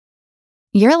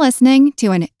You're listening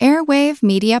to an Airwave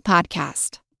Media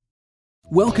Podcast.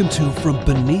 Welcome to From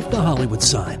Beneath the Hollywood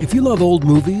Sign. If you love old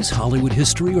movies, Hollywood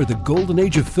history, or the golden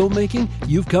age of filmmaking,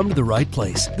 you've come to the right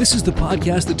place. This is the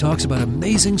podcast that talks about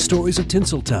amazing stories of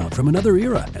Tinseltown from another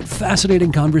era and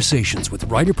fascinating conversations with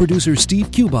writer-producer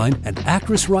Steve Cubine and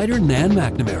actress-writer Nan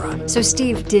McNamara. So,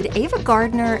 Steve, did Ava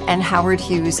Gardner and Howard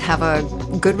Hughes have a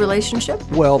good relationship?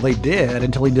 Well, they did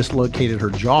until he dislocated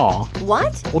her jaw.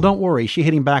 What? Well, don't worry. She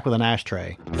hit him back with an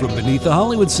ashtray. From Beneath the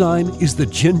Hollywood Sign is the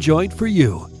gin joint for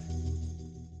you.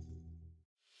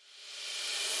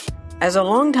 As a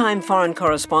longtime foreign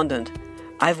correspondent,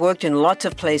 I've worked in lots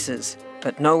of places,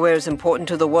 but nowhere as important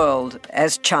to the world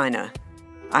as China.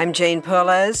 I'm Jane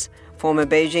Perlez, former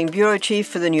Beijing bureau chief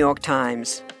for the New York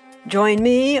Times. Join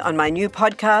me on my new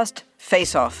podcast,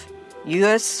 Face Off,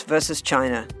 U.S. versus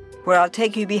China, where I'll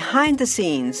take you behind the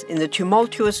scenes in the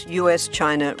tumultuous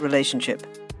U.S.-China relationship.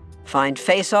 Find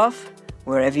Face Off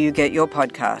wherever you get your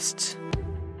podcasts.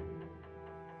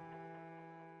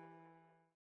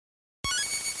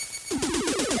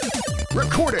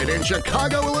 Recorded in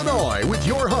Chicago, Illinois, with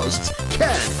your hosts,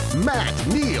 Ken, Matt,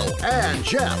 Neil, and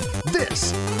Jeff.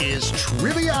 This is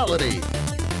Triviality.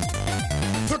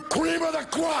 The cream of the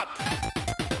crop!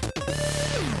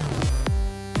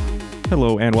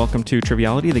 Hello, and welcome to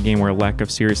Triviality, the game where lack of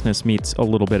seriousness meets a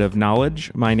little bit of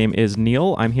knowledge. My name is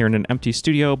Neil. I'm here in an empty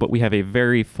studio, but we have a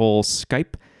very full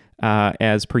Skype,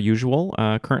 as per usual,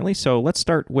 currently. So let's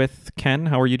start with Ken.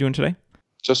 How are you doing today?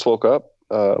 Just woke up.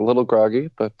 A little groggy,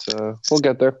 but we'll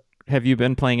get there. Have you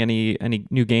been playing any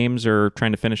new games or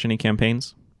trying to finish any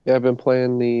campaigns? Yeah, I've been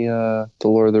playing the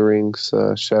Lord of the Rings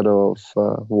Shadow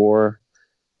of War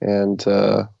and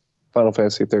Final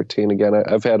Fantasy 13 again.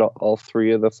 I've had all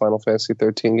three of the Final Fantasy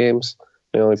 13 games.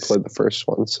 I only played the first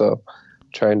one, so I'm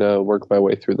trying to work my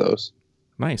way through those.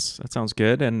 Nice. That sounds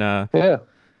good. And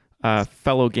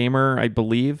fellow gamer, I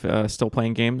believe, still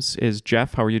playing games, is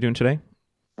Jeff. How are you doing today?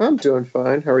 I'm doing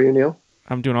fine. How are you, Neil?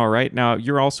 I'm doing all right. Now,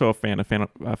 you're also a fan of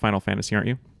Final Fantasy, aren't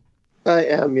you? I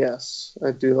am, yes.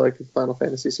 I do like the Final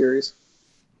Fantasy series.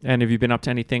 And have you been up to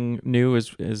anything new?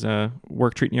 Is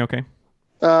work treating you okay?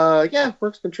 Yeah,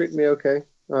 work's been treating me okay.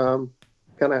 I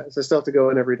still have to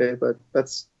go in every day, but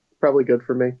that's probably good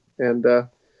for me. And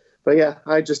but yeah,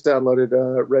 I just downloaded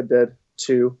Red Dead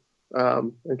 2,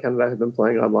 and Ken and I have been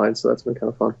playing online, so that's been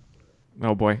kind of fun.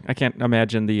 Oh boy, I can't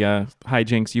imagine the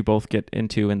hijinks you both get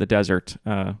into in the desert.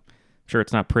 Sure,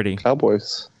 it's not pretty.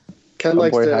 Cowboys. Ken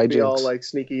likes to be all like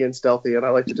sneaky and stealthy, and I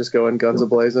like to just go in guns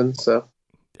a-blazing. So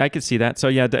I could see that. So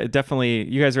yeah, definitely,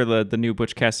 you guys are the new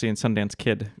Butch Cassidy and Sundance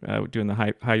Kid doing the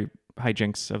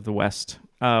hijinks of the West.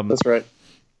 That's right.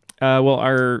 Well,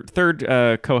 our third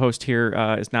co-host here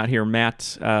is not here,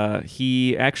 Matt.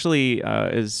 He actually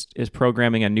is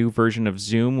programming a new version of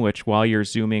Zoom, which while you're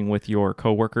Zooming with your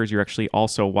coworkers, you're actually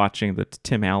also watching the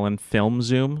Tim Allen film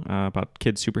Zoom about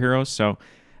kid superheroes. So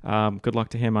good luck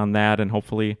to him on that, and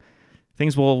hopefully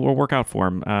things will work out for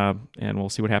him, and we'll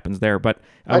see what happens there. But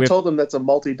I told him that's a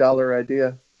multi-dollar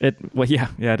idea. Yeah,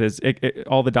 it is.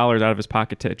 All the dollars out of his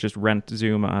pocket to just rent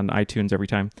Zoom on iTunes every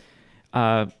time.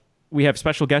 We have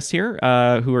special guests here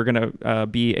who are going to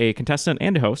be a contestant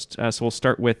and a host. So we'll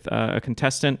start with a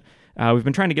contestant. We've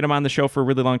been trying to get him on the show for a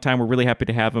really long time. We're really happy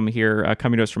to have him here,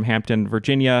 coming to us from Hampton,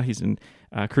 Virginia. He's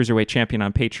a cruiserweight champion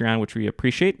on Patreon, which we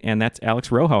appreciate. And that's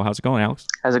Alex Rojo. How's it going, Alex?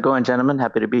 How's it going, gentlemen?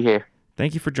 Happy to be here.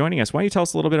 Thank you for joining us. Why don't you tell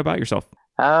us a little bit about yourself?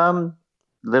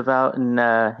 Live out in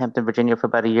Hampton, Virginia for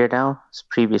about a year now. Was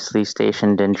previously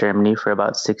stationed in Germany for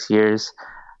about 6 years.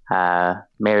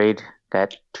 Married.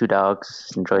 Got 2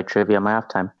 dogs. Enjoy trivia on my off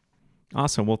time.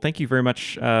 Awesome. Well, thank you very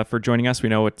much for joining us. We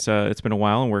know it's been a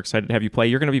while, and we're excited to have you play.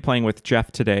 You're going to be playing with Jeff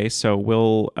today, so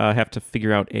we'll have to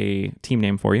figure out a team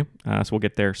name for you. So we'll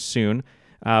get there soon.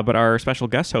 But our special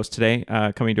guest host today,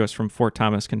 coming to us from Fort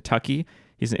Thomas, Kentucky,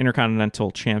 he's an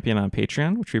Intercontinental Champion on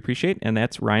Patreon, which we appreciate, and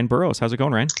that's Ryan Burrows. How's it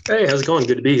going, Ryan? Hey, how's it going?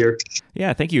 Good to be here.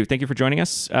 Yeah, thank you. Thank you for joining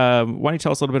us. Why don't you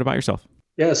tell us a little bit about yourself?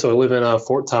 Yeah, so I live in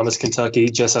Fort Thomas, Kentucky,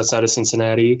 just outside of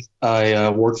Cincinnati. I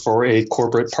work for a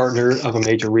corporate partner of a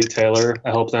major retailer.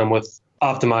 I help them with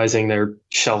optimizing their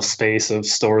shelf space of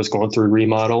stores going through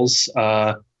remodels.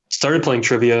 Started playing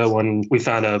trivia when we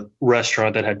found a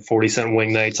restaurant that had 40-cent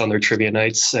wing nights on their trivia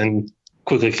nights, and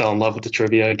quickly fell in love with the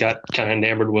trivia, got kind of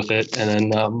enamored with it, and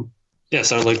then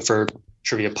started looking for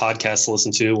trivia podcasts to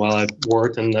listen to while I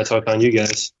worked, and that's how I found you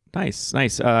guys. Nice.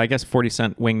 I guess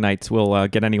 40-cent wing nights will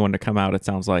get anyone to come out, it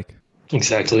sounds like.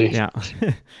 Exactly. Yeah.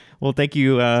 Well, thank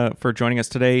you for joining us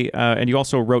today. And you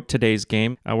also wrote today's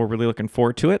game. We're really looking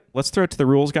forward to it. Let's throw it to the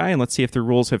rules guy, and let's see if the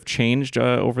rules have changed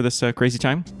over this crazy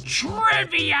time.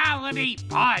 Triviality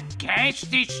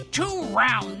Podcast is 2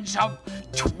 rounds of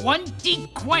 20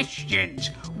 questions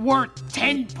worth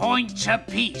 10 points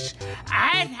apiece.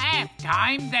 At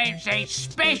halftime, there's a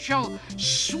special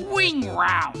swing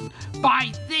round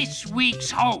by this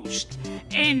week's host.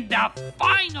 In the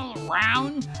final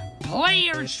round,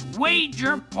 players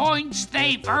wager points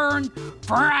they've earned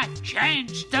for a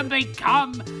chance to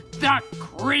become the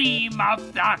cream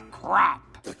of the crop.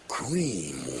 The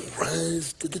cream will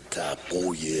rise to the top,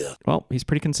 oh yeah. Well, he's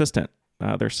pretty consistent.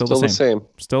 They're still the same.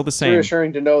 Still the It's same.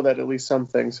 reassuring to know that at least some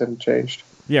things haven't changed.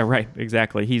 Yeah, right.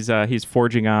 Exactly. He's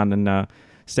forging on and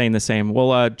staying the same.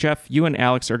 Well, Jeff, you and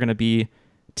Alex are going to be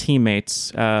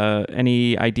teammates.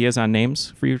 Any ideas on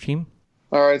names for your team?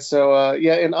 All right, so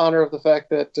in honor of the fact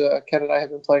that Ken and I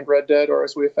have been playing Red Dead, or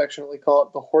as we affectionately call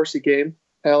it, the Horsey game,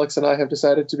 Alex and I have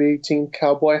decided to be Team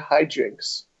Cowboy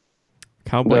Hijinks.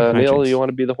 Cowboy Hijinks. Neil, you want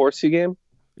to be the Horsey game?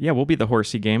 Yeah, we'll be the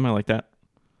Horsey game. I like that.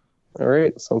 All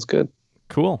right, sounds good.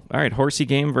 Cool. All right, Horsey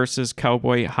game versus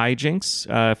Cowboy Hijinks.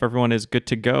 If everyone is good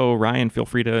to go, Ryan, feel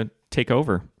free to take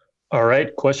over. All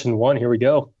right, question 1, here we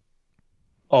go.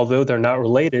 Although they're not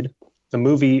related, the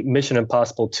movie Mission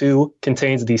Impossible 2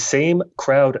 contains the same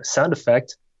crowd sound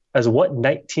effect as what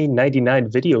 1999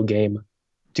 video game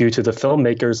due to the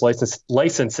filmmakers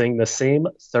licensing the same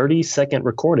 30-second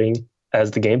recording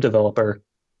as the game developer?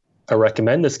 I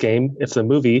recommend this game if the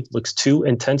movie looks too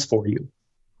intense for you.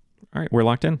 All right, we're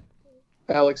locked in.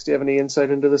 Alex, do you have any insight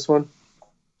into this one?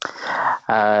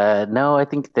 No, I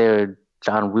think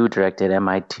John Woo directed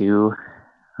MI2.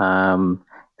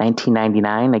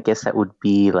 1999, I guess that would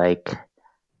be like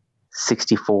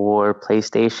 64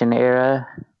 PlayStation era.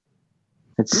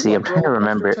 Let's see, I'm trying to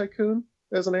remember. Tycoon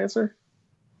as an answer?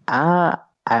 I'm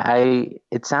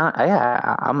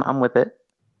with it.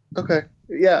 Okay.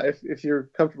 Yeah, if you're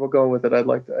comfortable going with it, I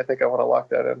think I want to lock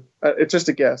that in. It's just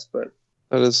a guess, but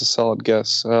That is a solid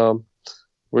guess.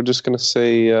 We're just going to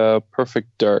say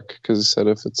Perfect Dark because he said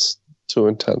if it's too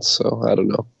intense, so I don't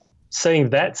know. Saying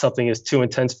that something is too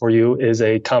intense for you is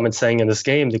a common saying in this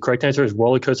game. The correct answer is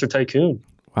Roller Coaster Tycoon.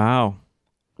 Wow.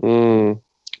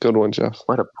 Good one, Jeff.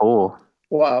 What a pull.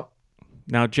 Wow.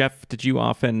 Now, Jeff, did you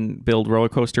often build roller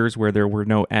coasters where there were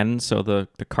no ends, so the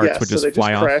carts would just so they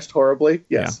fly off? crashed horribly?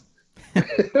 Yes. Yeah.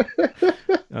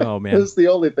 Oh, man. This is the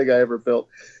only thing I ever built.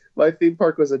 My theme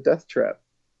park was a death trap.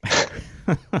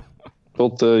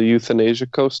 Built the euthanasia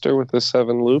coaster with the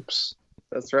 7 loops.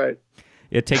 That's right.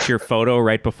 It takes your photo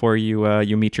right before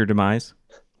you meet your demise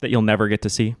that you'll never get to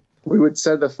see. We would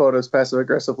send the photos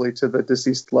passive-aggressively to the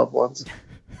deceased loved ones.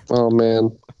 Oh,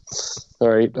 man. All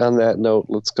right, on that note,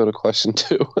 let's go to question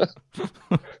 2.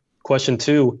 Question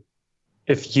 2.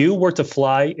 If you were to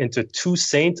fly into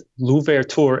Toussaint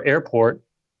Louverture Airport,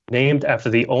 named after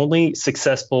the only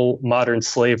successful modern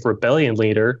slave rebellion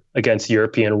leader against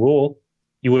European rule,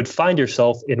 you would find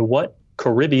yourself in what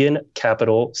Caribbean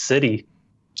capital city?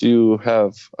 Do you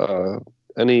have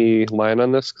any line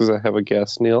on this? Because I have a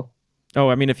guess, Neil. Oh,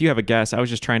 I mean, if you have a guess, I was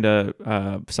just trying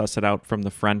to suss it out from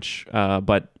the French,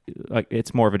 but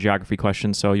it's more of a geography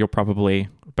question, so you're probably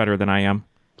better than I am.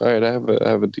 All right, I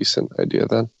have a decent idea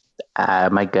then.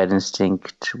 My gut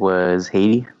instinct was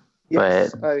Haiti,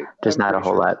 Yes, but there's not a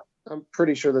whole lot. I'm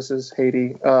pretty sure this is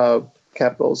Haiti.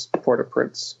 Capital's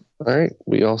Port-au-Prince. All right,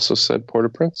 we also said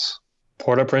Port-au-Prince.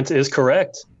 Port-au-Prince is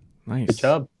correct. Nice. Good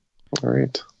job. All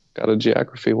right, got a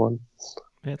geography one.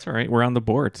 Yeah, it's all right. We're on the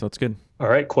board, so it's good. All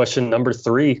right, question number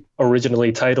 3.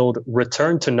 Originally titled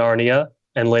Return to Narnia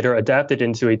and later adapted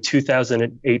into a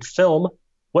 2008 film,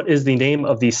 what is the name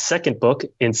of the second book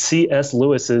in C.S.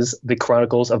 Lewis's The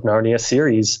Chronicles of Narnia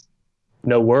series?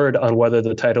 No word on whether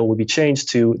the title will be changed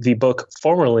to the book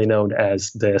formerly known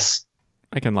as this.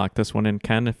 I can lock this one in,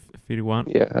 Ken, if you want.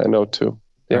 Yeah, I know too.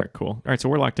 Yeah. All right, cool. All right, so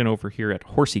we're locked in over here at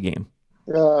Horsey Game.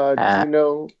 Do you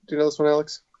know this one,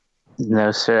 Alex?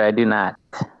 No, sir, I do not.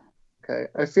 Okay.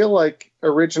 I feel like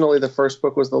originally the first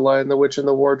book was The Lion, the Witch, and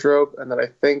the Wardrobe, and then I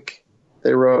think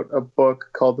they wrote a book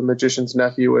called The Magician's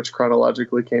Nephew, which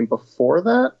chronologically came before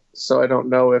that. So I don't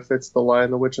know if it's The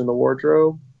Lion, the Witch, and the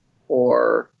Wardrobe,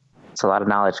 or... It's a lot of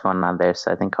knowledge going on there,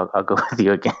 so I think I'll go with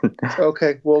you again.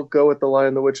 Okay, we'll go with The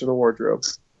Lion, the Witch, and the Wardrobe.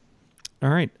 All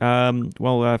right.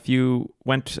 Well, if you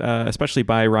went especially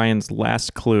by Ryan's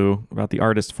last clue about the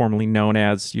artist formerly known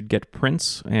as, you'd get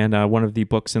Prince, and one of the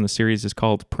books in the series is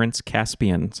called Prince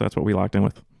Caspian, so that's what we locked in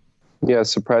with. Yeah,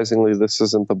 surprisingly, this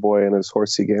isn't the boy in his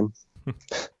Horsey Game.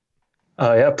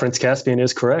 Yeah, Prince Caspian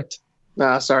is correct.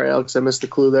 Sorry, Alex, I missed the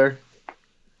clue there.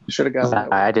 Should have gotten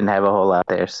that. I didn't have a whole lot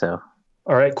there, so...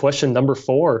 All right, question number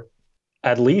 4.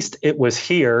 At Least It Was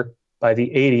Here by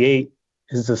the 88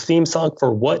 is the theme song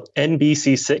for what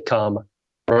NBC sitcom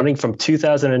running from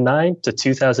 2009 to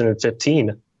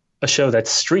 2015? a show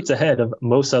that's streets ahead of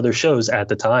most other shows at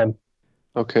the time.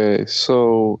 Okay,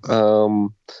 so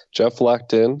Jeff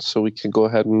locked in, so we can go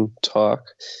ahead and talk.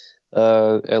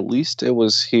 At least it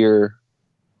was here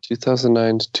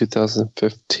 2009 to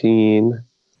 2015.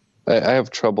 I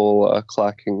have trouble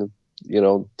clocking,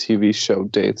 TV show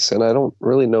dates, and I don't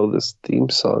really know this theme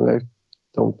song. I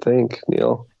don't think,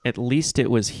 Neil. At least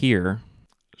it was here.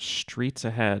 Streets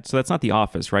ahead. So that's not The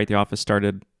Office, right? The Office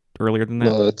started earlier than that?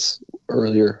 No, it's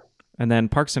earlier. And then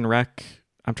Parks and Rec,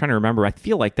 I'm trying to remember. I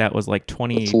feel like that was like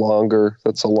 20... It's longer.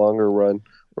 That's a longer run.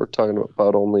 We're talking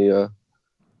about only a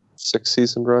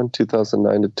 6-season run,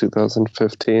 2009 to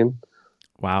 2015.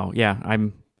 Wow. Yeah, I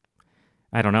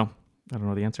don't know. I don't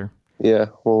know the answer. Yeah,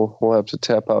 we'll have to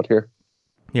tap out here.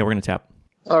 Yeah, we're going to tap.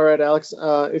 All right, Alex.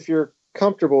 If you're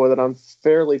comfortable with it, I'm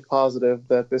fairly positive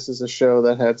that this is a show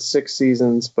that had 6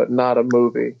 seasons, but not a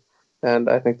movie. And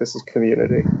I think this is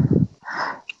Community.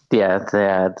 Yeah,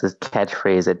 the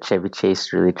catchphrase that Chevy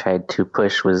Chase really tried to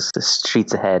push was the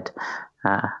streets ahead.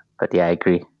 But yeah, I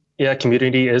agree. Yeah,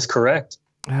 Community is correct.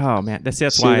 Oh man, that's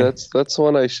See, why that's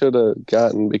one I should have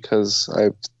gotten because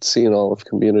I've seen all of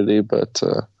Community, but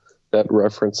that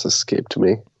reference escaped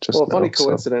me. Funny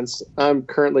coincidence. I'm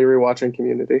currently rewatching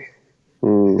Community.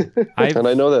 And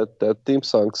I know that theme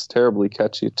song's terribly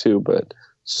catchy too, but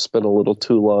it's just been a little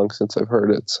too long since I've heard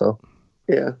it. So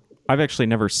yeah. I've actually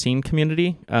never seen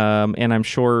Community, and I'm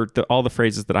sure all the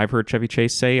phrases that I've heard Chevy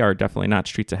Chase say are definitely not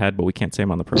streets ahead, but we can't say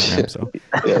them on the program. So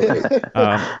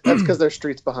that's because they're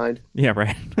streets behind. Yeah,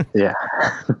 right. Yeah.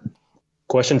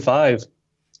 Question 5.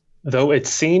 Though it's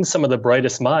seen some of the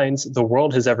brightest minds the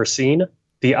world has ever seen,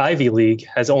 the Ivy League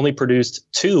has only produced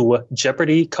 2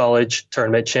 Jeopardy! College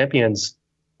Tournament champions,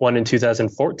 one in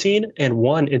 2014 and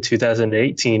one in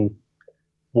 2018.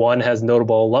 One has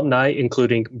notable alumni,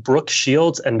 including Brooke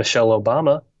Shields and Michelle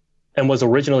Obama, and was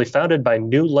originally founded by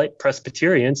New Light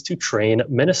Presbyterians to train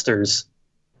ministers.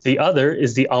 The other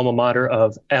is the alma mater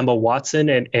of Emma Watson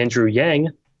and Andrew Yang,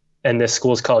 and this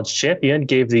school's college champion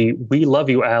gave the "We Love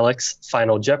You, Alex"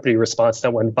 Final Jeopardy response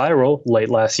that went viral late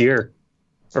last year.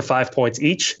 For 5 points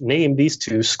each, name these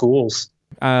 2 schools.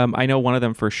 I know one of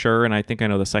them for sure, and I think I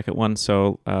know the second one.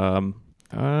 So,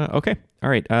 okay. All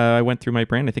right. I went through my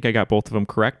brain. I think I got both of them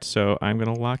correct, so I'm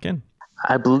going to lock in.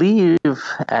 I believe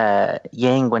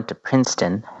Yang went to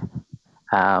Princeton.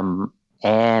 And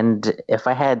if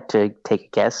I had to take a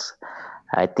guess,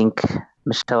 I think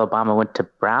Michelle Obama went to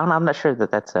Brown. I'm not sure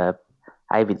that that's a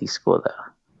Ivy League school, though.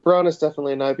 Brown is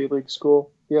definitely an Ivy League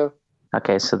school, yeah.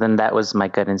 Okay, so then that was my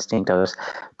gut instinct. I was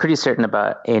pretty certain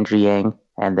about Andrew Yang,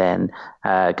 and then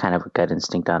kind of a gut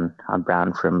instinct on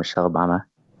Brown from Michelle Obama.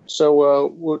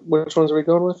 So which ones are we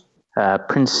going with?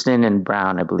 Princeton and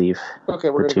Brown, I believe. Okay,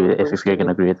 we're going to if you're going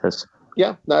to agree with this.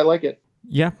 Yeah, I like it.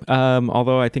 Yeah,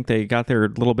 although I think they got there a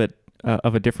little bit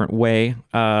of a different way.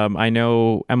 I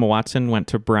know Emma Watson went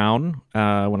to Brown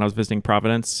when I was visiting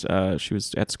Providence. She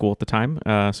was at school at the time,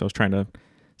 so I was trying to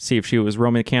see if she was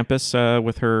roaming campus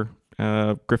with her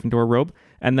Gryffindor robe.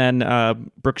 And then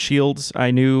Brooke Shields,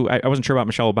 I knew, I wasn't sure about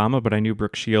Michelle Obama, but I knew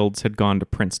Brooke Shields had gone to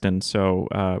Princeton, so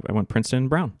I went Princeton and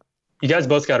Brown. You guys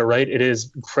both got it right. It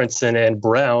is Princeton and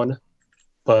Brown.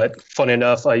 But funny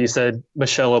enough, you said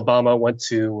Michelle Obama went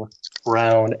to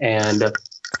Brown and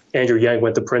Andrew Yang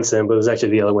went to Princeton, but it was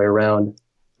actually the other way around.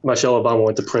 Michelle Obama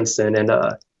went to Princeton and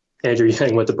Andrew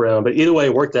Yang went to Brown. But either way,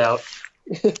 it worked out.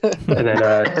 And then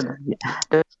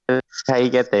how you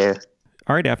get there.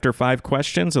 All right, after 5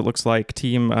 questions, it looks like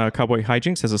Team Cowboy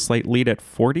Hijinks has a slight lead at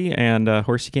 40, and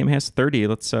Horsey Game has 30.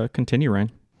 Let's continue,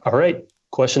 Ryan. All right,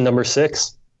 question number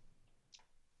 6.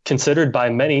 Considered by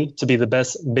many to be the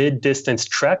best mid-distance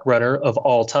track runner of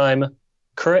all time,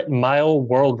 current mile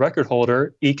world record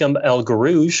holder Ikram El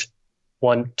Garouj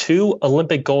won 2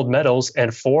 Olympic gold medals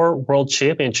and 4 world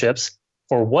championships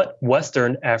for what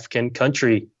Western African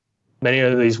country? Many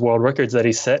of these world records that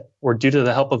he set were due to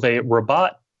the help of a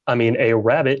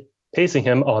rabbit pacing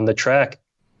him on the track.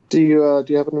 Do you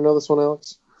happen to know this one,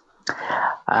 Alex?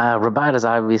 Rabat is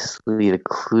obviously the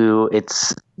clue.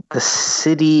 It's the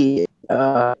city.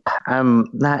 I'm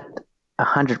not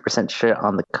 100% sure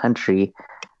on the country.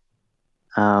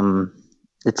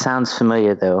 It sounds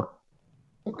familiar though.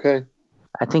 Okay.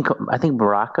 I think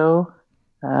Morocco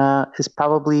is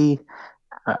probably.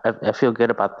 I feel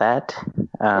good about that.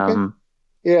 Okay.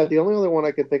 Yeah, the only other one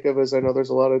I could think of is I know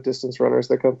there's a lot of distance runners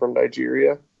that come from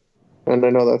Nigeria, and I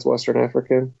know that's Western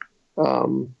African.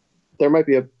 There might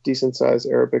be a decent sized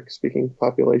Arabic speaking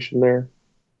population there,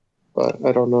 but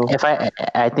I don't know.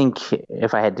 I think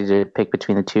if I had to pick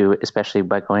between the two, especially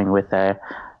by going with a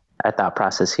thought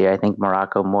process here, I think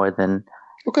Morocco more than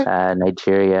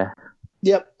Nigeria.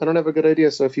 Yep, I don't have a good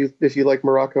idea. So if you like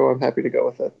Morocco, I'm happy to go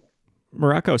with it.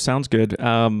 Morocco sounds good.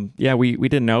 Yeah, we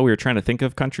didn't know. We were trying to think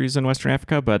of countries in Western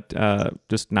Africa, but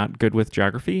just not good with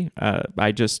geography.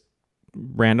 I just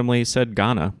randomly said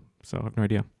Ghana, so I have no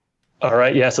idea. All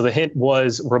right, yeah, so the hint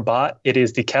was Rabat. It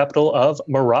is the capital of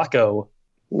Morocco.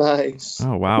 Nice.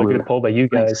 Oh, wow. Good poll by you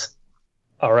guys.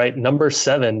 All right, number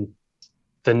 7.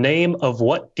 The name of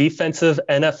what defensive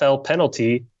NFL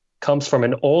penalty comes from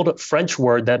an old French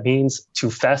word that means to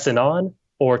fasten on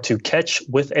or to catch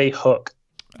with a hook?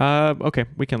 Okay,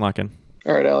 we can lock in.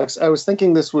 All right, Alex. I was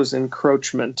thinking this was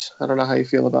encroachment. I don't know how you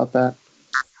feel about that.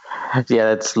 Yeah,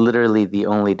 that's literally the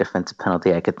only defensive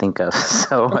penalty I could think of.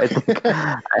 So I think.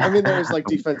 I mean, there's like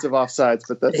defensive offsides,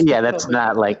 but that's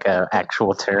not like an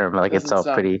actual term. Like it's all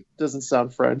pretty. Doesn't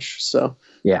sound French, so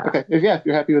yeah. Okay, if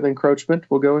you're happy with encroachment,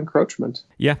 we'll go encroachment.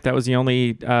 Yeah, that was the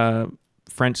only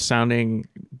French-sounding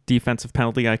defensive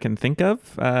penalty I can think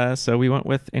of. So we went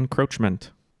with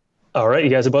encroachment. All right, you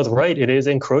guys are both right. It is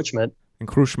encroachment.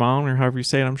 Encroachment, or however you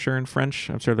say it, I'm sure in French.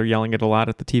 I'm sure they're yelling it a lot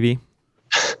at the TV.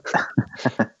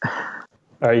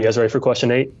 All right, you guys ready for question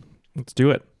 8? Let's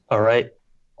do it. All right.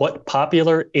 What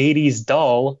popular 80s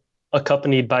doll,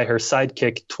 accompanied by her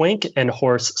sidekick Twink and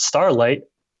horse Starlight,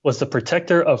 was the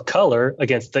protector of color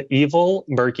against the evil,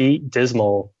 murky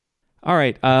Dismal? All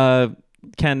right.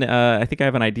 Ken, I think I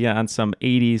have an idea on some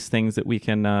 80s things that we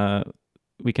can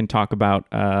talk about.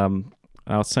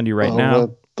 I'll send you right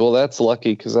now. Well, that's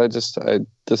lucky because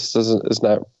this is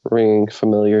not ringing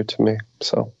familiar to me.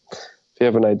 So if you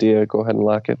have an idea, go ahead and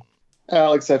lock it.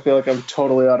 Alex, I feel like I'm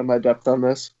totally out of my depth on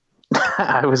this.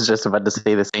 I was just about to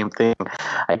say the same thing.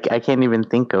 I can't even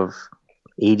think of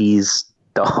 80s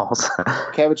dolls.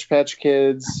 Cabbage Patch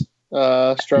Kids,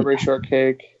 Strawberry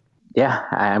Shortcake. Yeah,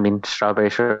 I mean, Strawberry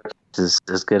Shortcake is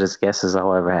as good as guesses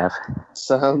I'll ever have.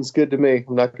 Sounds good to me.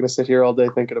 I'm not going to sit here all day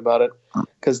thinking about it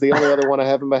because the only other one I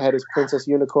have in my head is Princess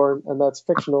Unicorn, and that's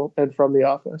fictional and from The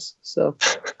Office. So.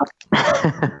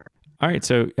 All right,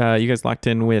 so you guys locked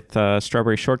in with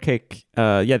Strawberry Shortcake.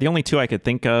 Yeah, the only two I could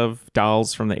think of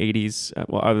dolls from the 80s,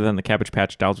 well, other than the Cabbage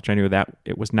Patch dolls, which I knew that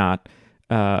it was not,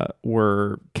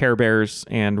 were Care Bears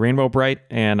and Rainbow Bright.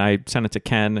 And I sent it to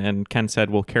Ken, and Ken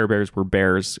said, well, Care Bears were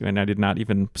bears, and I did not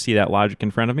even see that logic in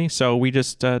front of me. So we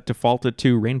just defaulted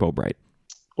to Rainbow Bright.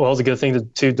 Well, it's a good thing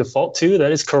to default to.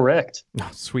 That is correct. Oh,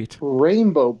 sweet.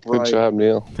 Rainbow Bright. Good job,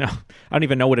 Neil. I don't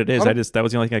even know what it is. That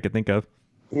was the only thing I could think of.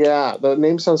 Yeah, the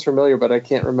name sounds familiar, but I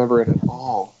can't remember it at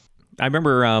all. I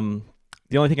remember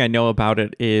the only thing I know about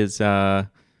it is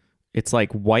it's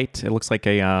like white. It looks like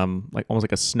a like almost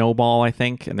like a snowball, I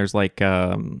think. And there's like they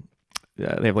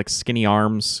have like skinny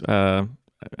arms. I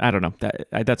don't know.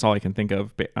 That's all I can think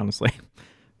of, honestly.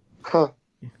 Huh.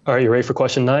 All right, you ready for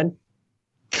question 9?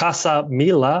 Casa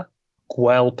Mila,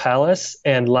 Güell Palace,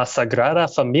 and La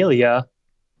Sagrada Familia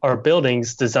are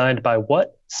buildings designed by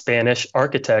what Spanish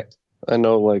architect? I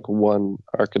know like one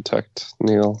architect,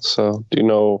 Neil. So do you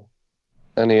know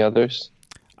any others?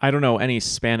 I don't know any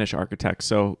Spanish architects,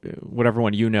 so whatever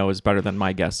one you know is better than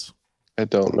my guess. I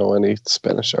don't know any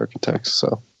Spanish architects,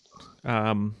 so.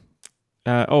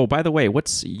 Oh, by the way,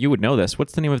 you would know this.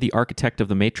 What's the name of the architect of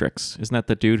the Matrix? Isn't that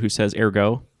the dude who says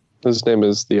ergo? His name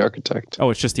is the architect. Oh,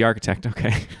 it's just the architect.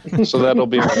 Okay. So that'll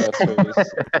be my answer.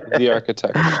 The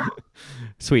architect.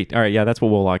 Sweet. All right. Yeah, that's what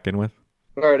we'll lock in with.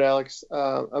 All right, Alex.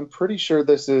 I'm pretty sure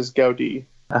this is Gaudí.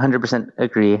 100%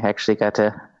 agree. Actually got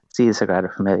to see the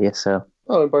Sagrada Familia, so.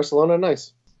 Oh, in Barcelona?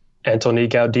 Nice. Antoni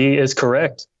Gaudí is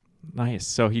correct. Nice.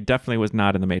 So he definitely was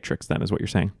not in the Matrix then, is what you're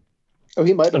saying. Oh,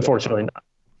 he might. Unfortunately not.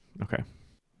 Okay.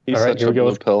 He's such a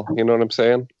blue pill. You know what I'm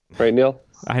saying? Right, Neil?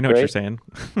 I know what you're saying.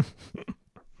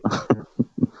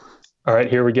 All right,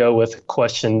 here we go with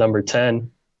question number 10.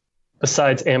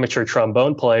 Besides amateur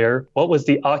trombone player, what was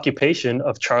the occupation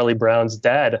of Charlie Brown's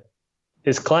dad?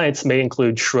 His clients may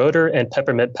include Schroeder and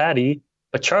Peppermint Patty,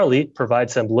 but Charlie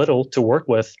provides them little to work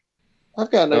with. I've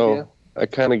got an idea. I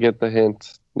kind of get the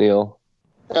hint, Neil.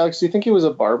 Alex, do you think he was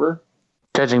a barber?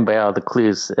 Judging by all the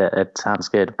clues, it sounds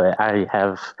good, but I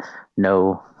have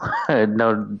no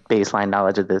baseline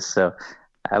knowledge of this, so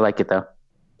I like it though.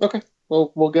 Okay,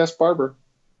 well, we'll guess barber.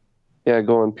 Yeah,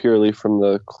 going purely from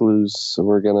the clues, so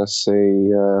we're going to say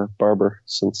barber,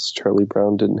 since Charlie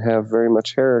Brown didn't have very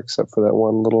much hair except for that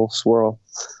one little swirl.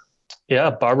 Yeah,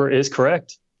 barber is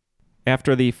correct.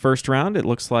 After the first round, it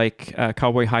looks like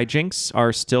Cowboy Hijinks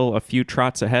are still a few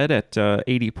trots ahead at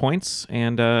 80 points.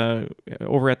 And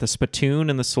over at the Spittoon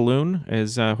in the Saloon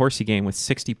is Horsey Game with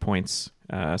 60 points.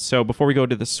 So before we go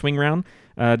to the swing round,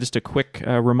 just a quick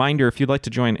reminder, if you'd like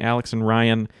to join Alex and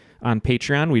Ryan on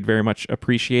Patreon, we'd very much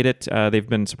appreciate it. They've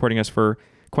been supporting us for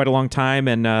quite a long time,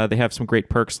 and they have some great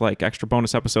perks like extra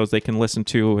bonus episodes they can listen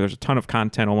to. There's a ton of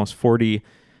content, almost 40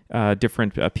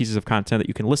 different pieces of content that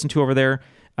you can listen to over there.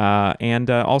 And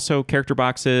also character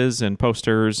boxes and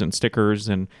posters and stickers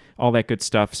and all that good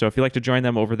stuff. So if you'd like to join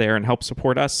them over there and help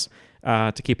support us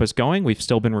to keep us going, we've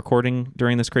still been recording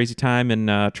during this crazy time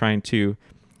and trying to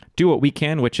do what we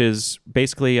can, which is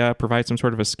basically provide some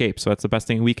sort of escape. So that's the best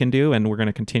thing we can do, and we're going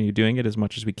to continue doing it as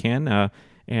much as we can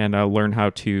and learn how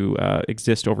to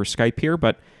exist over Skype here.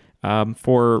 But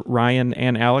for Ryan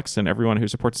and Alex and everyone who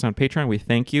supports us on Patreon, we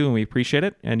thank you and we appreciate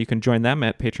it. And you can join them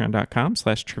at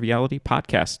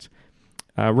patreon.com/trivialitypodcast.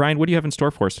 Ryan, what do you have in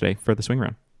store for us today for the swing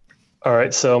round? All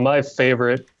right, so my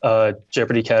favorite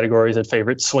Jeopardy categories and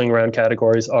favorite swing round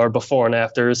categories are before and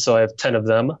afters, so I have 10 of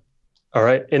them. All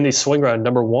right, in the swing round,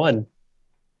 number 1,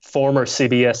 former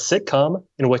CBS sitcom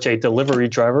in which a delivery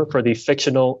driver for the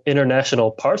fictional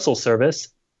International Parcel Service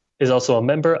is also a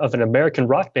member of an American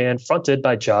rock band fronted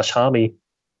by Josh Homme.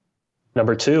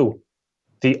 Number 2,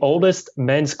 the oldest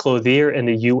men's clothier in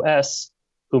the U.S.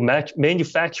 who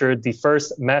manufactured the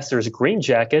first Masters green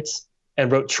jackets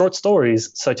and wrote short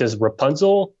stories such as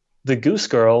Rapunzel, The Goose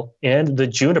Girl, and The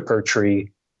Juniper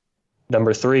Tree.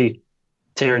 Number 3,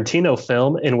 Tarantino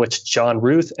film in which John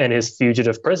Ruth and his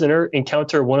fugitive prisoner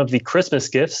encounter one of the Christmas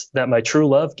gifts that my true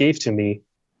love gave to me.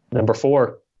 Number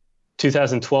 4,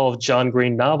 2012 John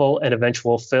Green novel and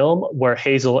eventual film where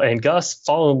Hazel and Gus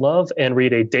fall in love and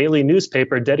read a daily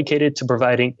newspaper dedicated to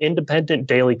providing independent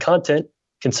daily content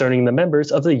concerning the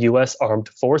members of the U.S. Armed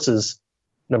Forces.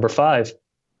 Number 5,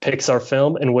 Pixar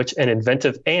film in which an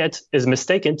inventive ant is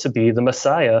mistaken to be the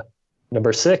Messiah.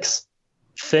 Number 6,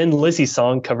 Thin Lizzy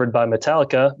song covered by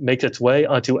Metallica makes its way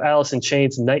onto Alice in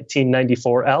Chains'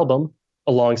 1994 album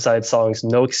alongside songs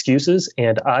No Excuses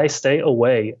and I Stay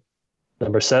Away.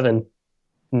 Number 7,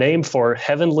 name for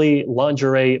Heavenly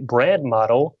Lingerie brand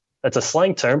model, that's a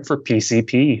slang term for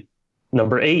PCP.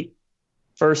 Number 8,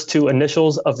 first 2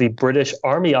 initials of the British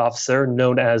Army officer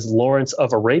known as Lawrence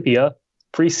of Arabia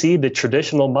precede the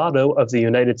traditional motto of the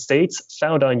United States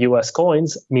found on U.S.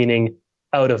 coins, meaning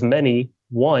out of many,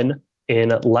 one, in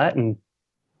Latin.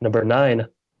 Number 9,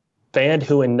 band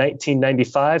who in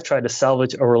 1995 tried to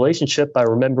salvage a relationship by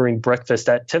remembering breakfast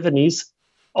at Tiffany's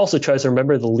also tries to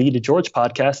remember the Lee to George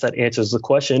podcast that answers the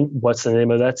question, what's the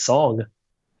name of that song?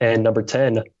 And number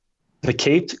 10, the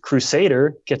Caped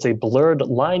Crusader gets a blurred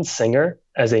line singer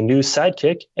as a new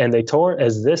sidekick, and they tour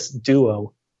as this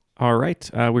duo. All right,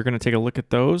 we're going to take a look at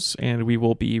those, and we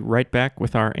will be right back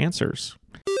with our answers.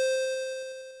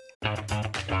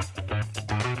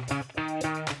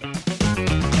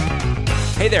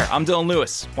 Hey there, I'm Dylan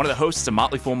Lewis, one of the hosts of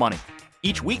Motley Fool Money.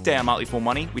 Each weekday on Motley Fool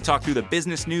Money, we talk through the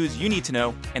business news you need to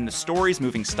know and the stories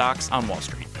moving stocks on Wall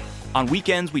Street. On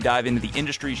weekends, we dive into the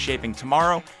industries shaping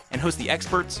tomorrow and host the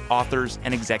experts, authors,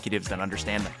 and executives that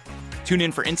understand them. Tune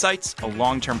in for insights, a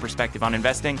long-term perspective on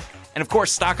investing, and of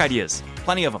course, stock ideas.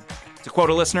 Plenty of them. To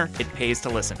quote a listener, it pays to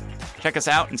listen. Check us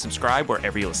out and subscribe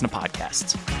wherever you listen to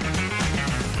podcasts.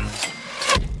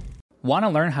 Want to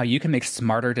learn how you can make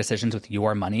smarter decisions with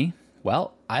your money?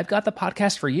 Well, I've got the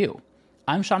podcast for you.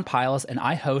 I'm Sean Piles, and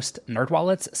I host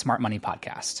NerdWallet's Smart Money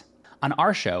Podcast. On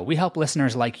our show, we help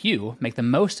listeners like you make the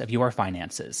most of your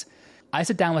finances. I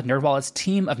sit down with NerdWallet's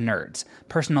team of nerds,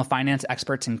 personal finance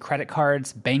experts in credit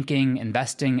cards, banking,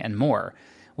 investing, and more.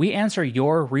 We answer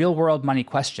your real-world money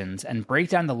questions and break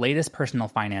down the latest personal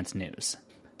finance news.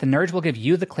 The nerds will give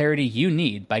you the clarity you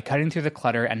need by cutting through the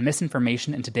clutter and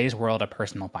misinformation in today's world of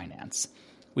personal finance.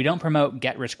 We don't promote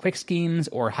get-rich-quick schemes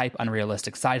or hype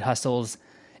unrealistic side hustles.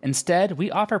 Instead,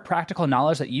 we offer practical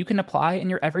knowledge that you can apply in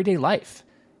your everyday life.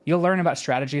 You'll learn about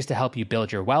strategies to help you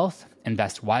build your wealth,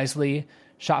 invest wisely,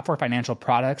 shop for financial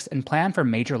products, and plan for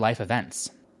major life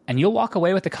events. And you'll walk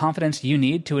away with the confidence you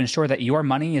need to ensure that your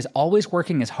money is always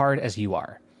working as hard as you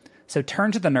are. So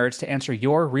turn to the nerds to answer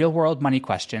your real-world money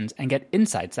questions and get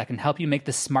insights that can help you make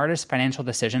the smartest financial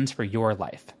decisions for your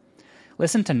life.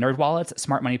 Listen to NerdWallet's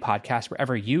Smart Money Podcast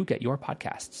wherever you get your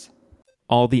podcasts.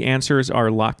 All the answers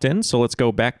are locked in, so let's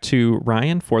go back to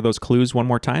Ryan for those clues one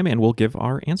more time, and we'll give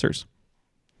our answers.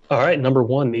 All right, number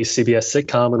 1, the CBS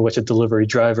sitcom in which a delivery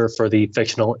driver for the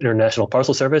fictional International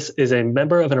Parcel Service is a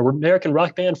member of an American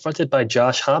rock band fronted by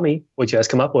Josh Homme. What'd you guys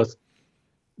come up with?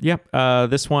 Yep,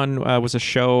 this one was a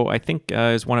show I think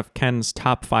is one of Ken's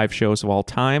top 5 shows of all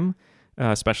time,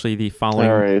 especially the following.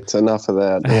 All right, enough of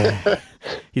that.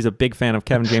 He's a big fan of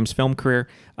Kevin James' film career.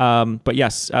 But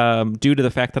yes, due to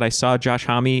the fact that I saw Josh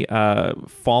Homme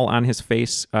fall on his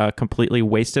face completely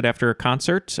wasted after a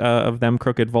concert of them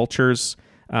Crooked Vultures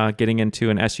getting into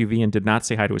an SUV and did not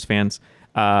say hi to his fans,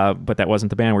 but that wasn't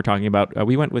the band we're talking about.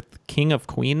 We went with King of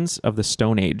Queens of the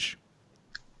Stone Age.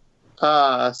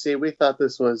 See, we thought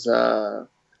this was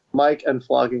Mike and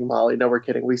Flogging Molly. No, we're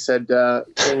kidding. We said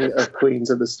King of Queens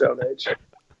of the Stone Age.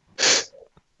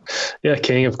 Yeah,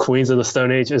 King of Queens of the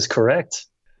Stone Age is correct.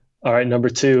 All right, number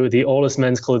 2, the oldest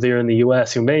men's clothier in the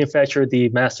U.S. who manufactured the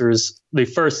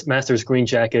first Masters green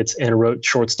jackets and wrote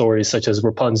short stories such as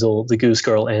Rapunzel, The Goose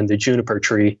Girl, and The Juniper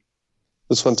Tree.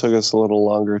 This one took us a little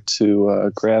longer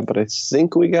to grab, but I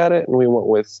think we got it, and we went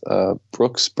with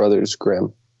Brooks Brothers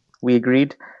Grimm. We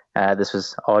agreed. This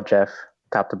was all Jeff,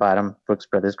 top to bottom, Brooks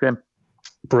Brothers Grimm.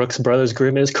 Brooks Brothers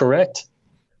Grimm is correct.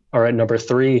 All right, number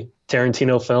 3,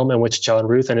 Tarantino film in which John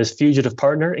Ruth and his fugitive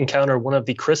partner encounter one of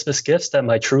the Christmas gifts that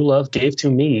my true love gave to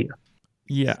me.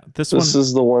 Yeah, this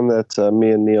is the one that me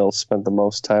and Neil spent the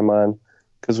most time on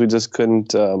because we just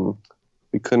couldn't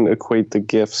equate the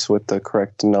gifts with the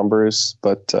correct numbers.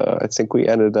 But I think we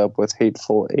ended up with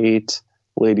Hateful Eight,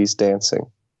 Ladies Dancing.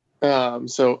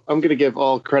 So I'm going to give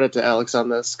all credit to Alex on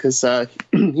this because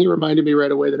he reminded me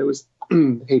right away that it was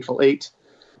Hateful Eight.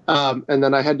 And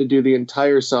then I had to do the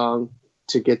entire song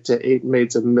to get to 8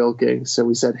 Maids of Milking. So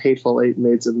we said Hateful Eight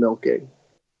Maids of Milking.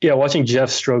 Yeah, watching Jeff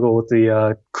struggle with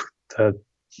the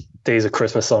Days of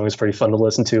Christmas song is pretty fun to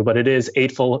listen to, but it is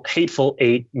Hateful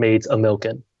Eight Maids of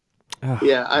Milking. Oh,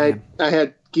 yeah, I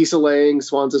had geese a-laying,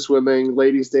 swans a-swimming,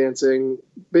 ladies dancing,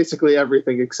 basically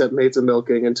everything except Maids of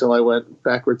Milking until I went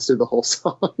backwards through the whole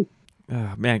song.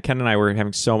 Oh, man, Ken and I were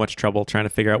having so much trouble trying to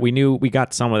figure out. We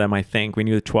got some of them. I think we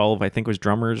knew the 12. I think was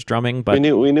drummers drumming, but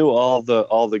we knew all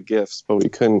the gifts, but we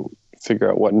couldn't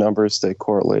figure out what numbers they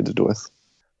correlated with.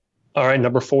 All right,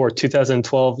 number 4,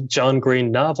 2012 John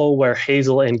Green novel where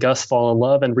Hazel and Gus fall in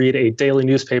love and read a daily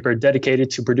newspaper dedicated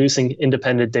to producing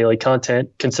independent daily content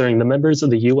concerning the members of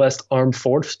the U.S. Armed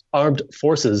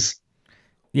Forces.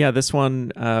 Yeah, this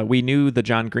one, we knew the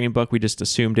John Green book. We just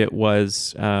assumed it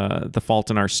was The Fault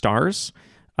in Our Stars.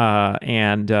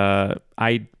 And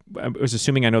I was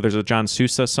assuming, I know there's a John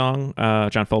Sousa song,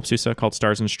 John Philip Sousa, called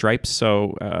Stars and Stripes.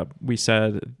 So we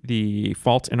said The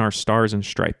Fault in Our Stars and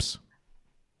Stripes.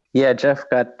 Yeah, Jeff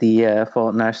got the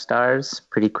Fault in Our Stars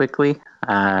pretty quickly.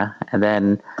 And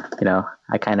then,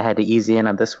 I kind of had to ease in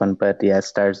on this one. But yeah,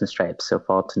 Stars and Stripes. So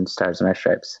Fault and Stars and Our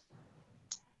Stripes.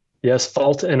 Yes,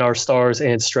 Fault in Our Stars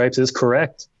and Stripes is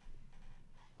correct.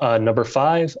 Number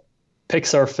 5,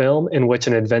 Pixar film in which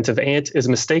an inventive ant is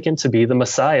mistaken to be the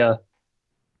Messiah.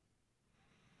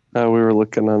 We were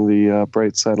looking on the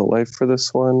bright side of life for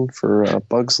this one, for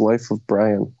Bug's Life of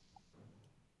Brian.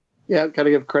 Yeah, I've got to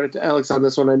give credit to Alex on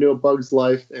this one. I knew A Bug's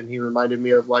Life, and he reminded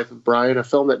me of Life of Brian, a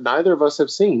film that neither of us have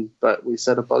seen, but we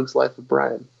said A Bug's Life of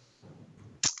Brian.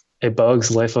 A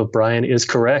Bug's Life of Brian is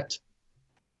correct.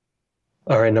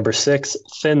 All right, number 6,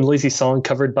 Thin Lizzy song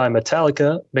covered by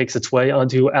Metallica makes its way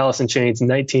onto Alice in Chains'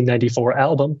 1994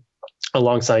 album,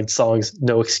 alongside songs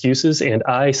No Excuses and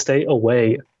I Stay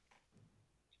Away.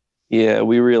 Yeah,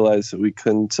 we realized that we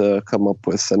couldn't come up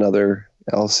with another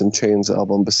Alice in Chains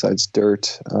album besides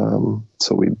Dirt,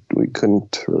 so we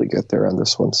couldn't really get there on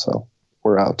this one, so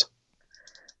we're out.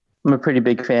 I'm a pretty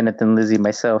big fan of Thin Lizzy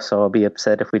myself, so I'll be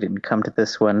upset if we didn't come to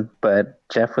this one. But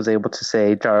Jeff was able to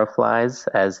say Jar of Flies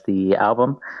as the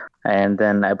album. And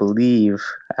then I believe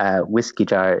Whiskey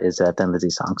Jar is a Thin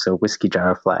Lizzy song, so Whiskey Jar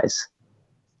of Flies.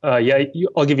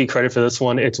 I'll give you credit for this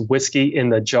one. It's Whiskey in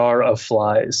the Jar of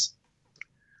Flies.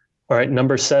 All right,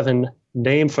 number 7,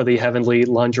 name for the Heavenly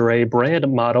Lingerie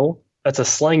brand model. That's a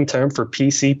slang term for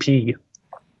PCP.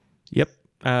 Yep.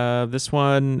 This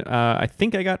one, I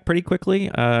think I got pretty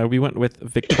quickly. We went with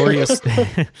Victoria's.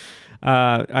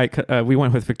 We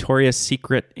went with Victoria's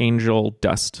Secret Angel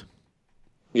Dust.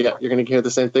 Yeah, you're going to hear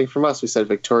the same thing from us. We said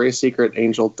Victoria's Secret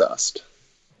Angel Dust.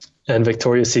 And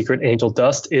Victoria's Secret Angel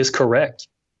Dust is correct.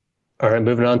 All right,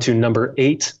 moving on to number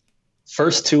 8.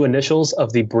 First 2 initials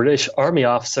of the British Army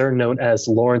officer known as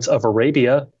Lawrence of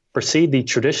Arabia precede the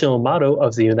traditional motto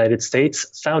of the United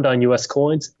States found on U.S.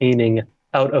 coins, meaning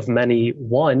out of many,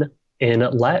 one in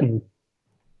Latin.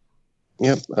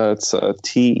 Yep, it's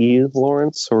T.E.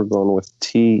 Lawrence, so we're going with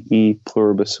T.E.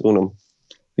 Pluribus Unum.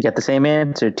 We got the same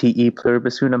answer, T.E.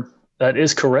 Pluribus Unum. That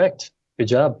is correct. Good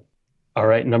job. All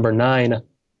right, number 9.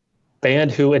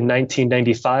 Band who in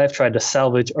 1995 tried to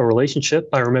salvage a relationship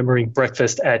by remembering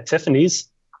Breakfast at Tiffany's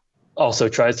also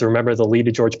tries to remember the Lee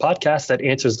to George podcast that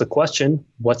answers the question,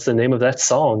 what's the name of that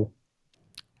song?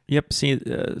 Yep,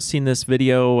 seen this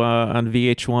video on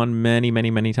VH1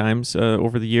 many times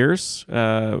over the years,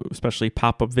 especially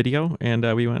pop-up video, and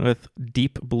we went with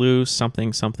Deep Blue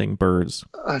Something Birds.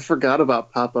 I forgot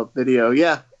about pop-up video.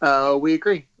 Yeah, we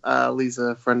agree. Lee's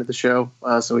a friend of the show,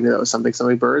 so we knew that was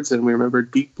something birds, and we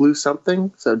remembered Deep Blue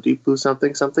something. So Deep Blue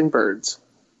something birds.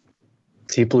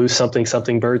 Deep Blue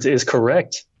something birds is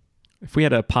correct. If we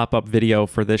had a pop-up video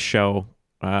for this show,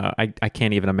 I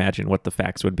can't even imagine what the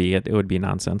facts would be. It would be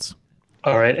nonsense.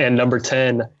 All right, and number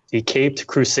 10, the Caped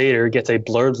Crusader gets a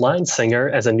blurred line singer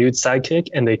as a nude sidekick,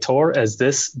 and they tour as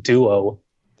this duo.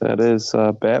 That is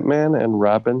Batman and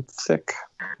Robin Thicke.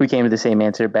 We came to the same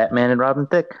answer, Batman and Robin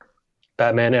Thicke.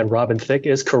 Batman and Robin Thicke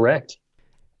is correct.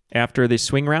 After the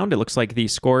swing round, it looks like the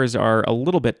scores are a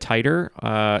little bit tighter.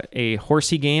 A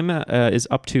Horsey game is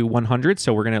up to 100,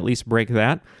 so we're going to at least break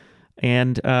that.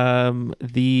 And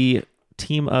the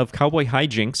team of Cowboy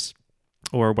Hijinks,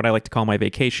 or what I like to call my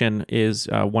vacation, is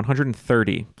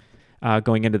 130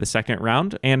 going into the second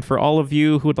round. And for all of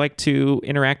you who would like to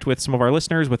interact with some of our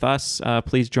listeners, with us,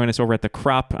 please join us over at The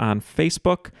Crop on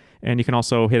Facebook. And you can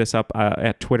also hit us up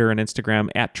at Twitter and Instagram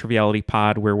at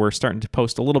TrivialityPod, where we're starting to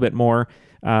post a little bit more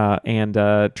and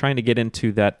trying to get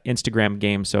into that Instagram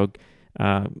game. So,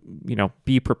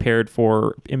 be prepared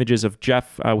for images of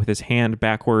Jeff with his hand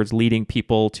backwards leading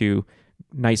people to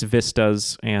nice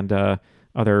vistas and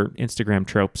other Instagram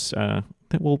tropes that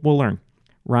we'll learn.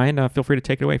 Ryan, feel free to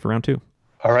take it away for round 2.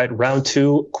 All right, round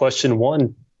 2, question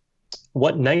 1.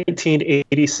 What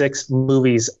 1986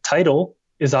 movie's title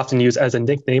is often used as a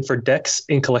nickname for decks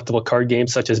in collectible card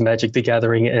games such as Magic the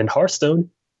Gathering and Hearthstone?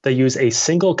 They use a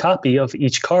single copy of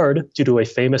each card due to a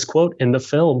famous quote in the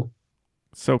film.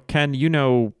 So, Ken, you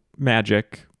know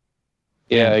Magic.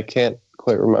 Yeah, I can't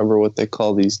quite remember what they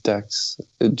call these decks.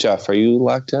 Jeff, are you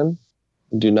locked in?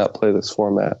 Do not play this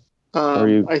format.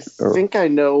 I think I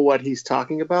know what he's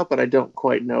talking about, but I don't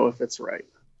quite know if it's right.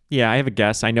 Yeah, I have a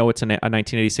guess. I know it's a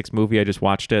 1986 movie. I just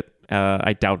watched it.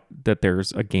 I doubt that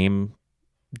there's a game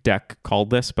deck called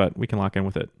this, but we can lock in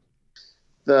with it.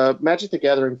 The Magic the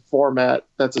Gathering format,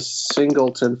 that's a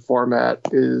singleton format,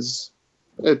 it's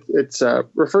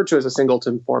referred to as a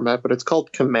singleton format, but it's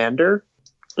called Commander.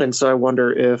 And so I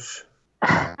wonder if...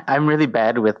 I'm really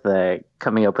bad with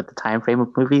coming up with the time frame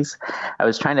of movies. I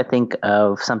was trying to think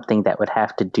of something that would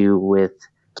have to do with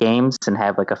games and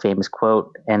have like a famous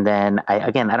quote. And then I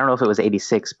don't know if it was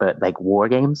 86, but like war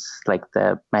games, like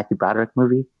the Matthew Broderick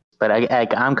movie. But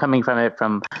I'm coming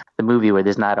from the movie where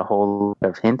there's not a whole lot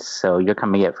of hints. So you're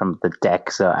coming at it from the deck.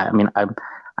 So I'm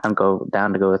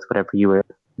down to go with whatever you were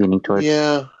leaning towards.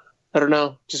 Yeah, I don't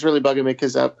know. Just really bugging me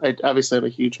because I obviously I'm a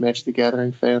huge Magic the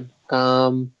Gathering fan.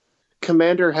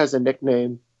 Commander has a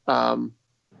nickname, and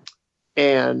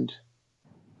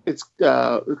it's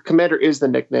Commander is the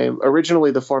nickname. Originally,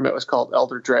 the format was called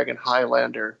Elder Dragon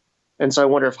Highlander, and so I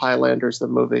wonder if Highlander's the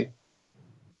movie.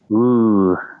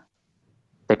 Ooh,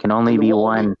 there can only be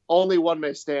one. Only one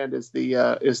may stand is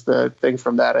the thing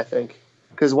from that, I think,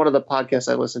 because one of the podcasts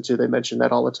I listen to, they mention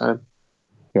that all the time.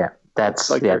 Yeah,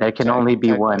 there can only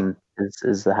be one.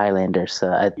 Is the Highlander?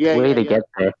 So get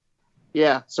there.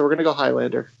 Yeah, so we're gonna go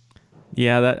Highlander.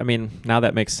 Yeah, now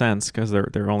that makes sense because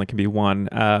there only can be one.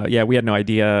 We had no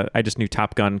idea. I just knew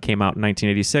Top Gun came out in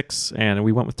 1986, and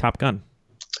we went with Top Gun.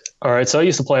 All right, so I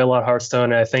used to play a lot of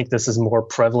Hearthstone, and I think this is more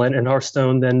prevalent in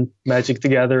Hearthstone than Magic the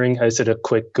Gathering. I just did a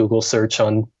quick Google search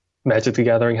on Magic the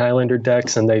Gathering Highlander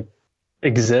decks, and they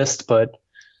exist, but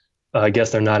I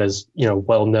guess they're not as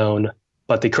well known.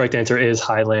 But the correct answer is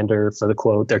Highlander for the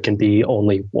quote, "There can be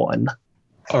only one."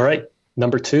 All right,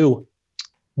 number 2.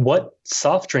 What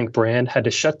soft drink brand had to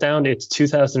shut down its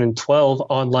 2012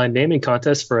 online naming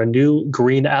contest for a new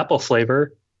green apple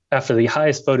flavor after the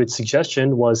highest voted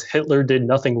suggestion was Hitler did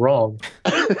nothing wrong?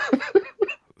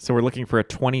 So we're looking for a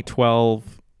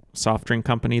 2012 soft drink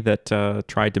company that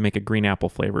tried to make a green apple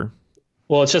flavor.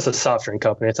 Well, it's just a soft drink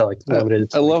company. It's not like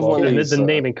limited. I love when the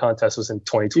naming contest was in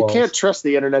 2012. You can't trust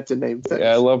the internet to name things.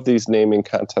 Yeah, I love these naming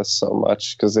contests so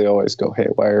much because they always go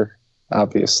haywire,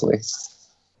 obviously.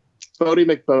 Bodie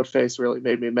McBoatface really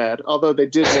made me mad. Although they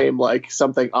did name like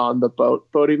something on the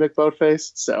boat, Bodie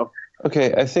McBoatface. So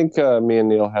okay, I think me and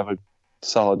Neil have a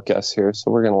solid guess here, so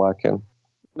we're gonna lock in.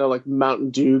 No, like Mountain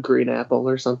Dew Green Apple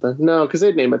or something. No, because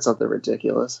they'd name it something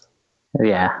ridiculous.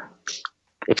 Yeah,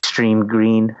 Extreme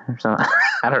Green or something.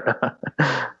 I don't know.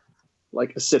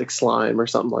 Like Acidic Slime or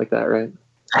something like that, right?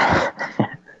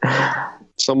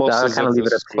 It's almost as if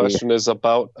this question is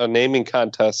about a naming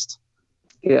contest.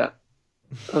 Yeah.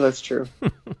 Oh, that's true.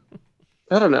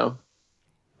 I don't know.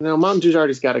 Mountain Dew's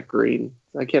already got a green.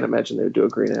 I can't imagine they would do a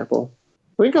green apple.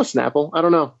 We can go Snapple. I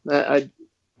don't know. I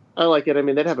like it. I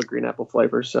mean, they'd have a green apple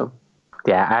flavor, so.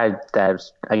 Yeah,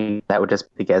 that would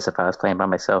just be a guess if I was playing by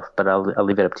myself, but I'll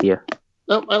leave it up to you.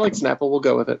 No, I like Snapple. We'll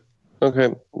go with it.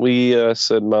 Okay, we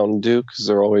said Mountain Dew because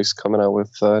they're always coming out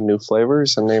with new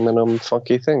flavors and naming them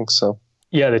funky things. So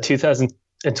Yeah, the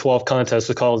 2012 contest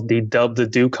was called the Dub the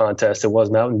Dew contest. It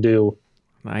was Mountain Dew.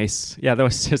 Nice. Yeah, that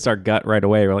was just our gut right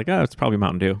away. We're like, oh, it's probably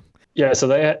Mountain Dew. Yeah, so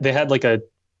they had like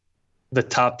the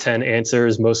top 10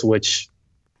 answers, most of which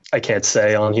I can't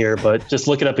say on here, but just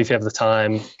look it up if you have the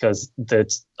time because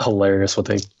it's hilarious what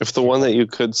they. If the one that you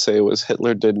could say was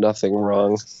Hitler did nothing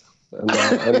wrong,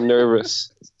 I'm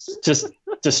nervous. Just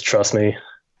trust me.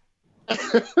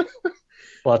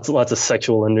 Lots of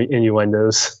sexual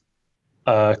innuendos.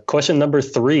 Question number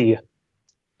 3.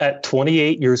 At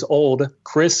 28 years old,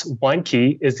 Chris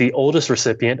Weinke is the oldest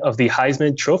recipient of the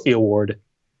Heisman Trophy Award.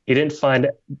 He didn't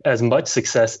find as much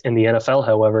success in the NFL,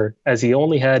 however, as he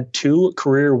only had 2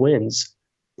 career wins,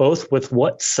 both with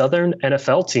what Southern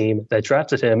NFL team that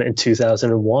drafted him in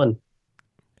 2001?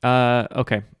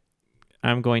 Okay.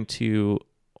 I'm going to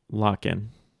lock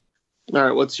in. All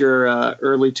right, what's your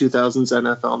early 2000s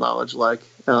NFL knowledge like,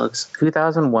 Alex?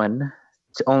 2001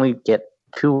 to only get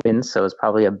 2 wins, so it's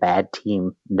probably a bad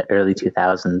team in the early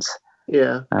 2000s.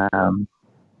 Yeah. I don't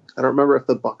remember if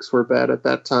the Bucs were bad at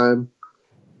that time.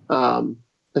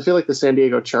 I feel like the San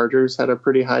Diego Chargers had a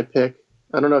pretty high pick.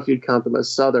 I don't know if you'd count them as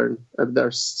Southern.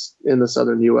 They're in the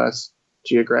Southern U.S.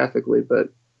 geographically, but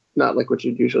not like what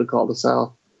you'd usually call the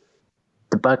South.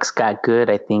 The Bucs got good,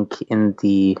 I think, in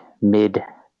the mid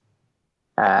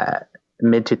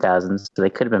 2000s, so they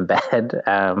could have been bad.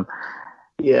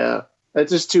 Yeah,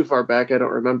 it's just too far back. I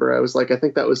don't remember. I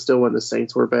think that was still when the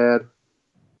Saints were bad,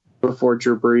 before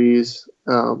Drew Brees.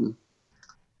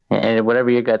 And whatever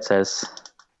your gut says.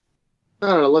 I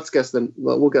don't know.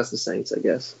 We'll guess the Saints, I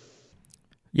guess.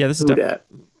 Yeah, this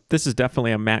is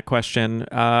definitely a Matt question.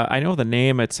 I know the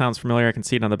name. It sounds familiar. I can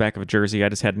see it on the back of a jersey. I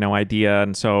just had no idea.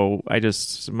 And so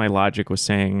my logic was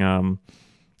saying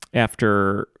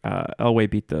after Elway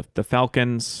beat the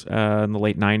Falcons in the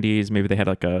late 90s, maybe they had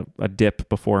like a dip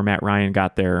before Matt Ryan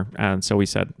got there. And so we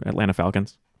said Atlanta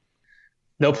Falcons.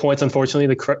 No points, unfortunately.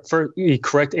 The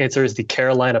correct answer is the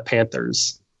Carolina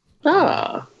Panthers.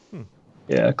 Ah.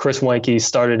 Yeah, Chris Weinke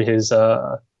started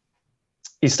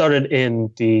he started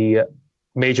in the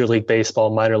Major League Baseball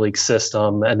minor league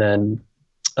system and then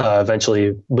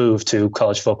eventually moved to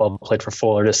college football, played for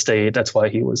Florida State. That's why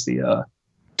he was the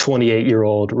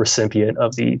 28-year-old recipient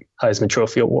of the Heisman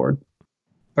Trophy Award.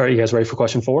 All right, you guys ready for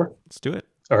question 4? Let's do it.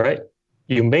 All right.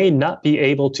 You may not be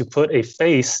able to put a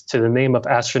face to the name of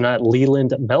astronaut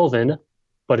Leland Melvin,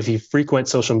 but if you frequent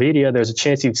social media, there's a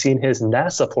chance you've seen his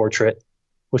NASA portrait,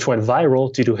 which went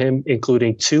viral due to him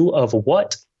including 2 of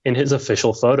what in his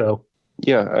official photo?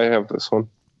 Yeah, I have this one.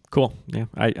 Cool. Yeah,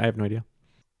 I have no idea.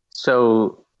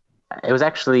 So it was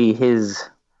actually his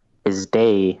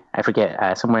day. I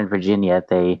forget, somewhere in Virginia,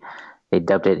 they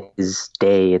dubbed it his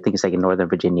day. I think it's like in Northern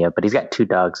Virginia, but he's got 2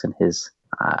 dogs in his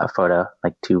photo,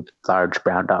 like 2 large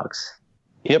brown dogs.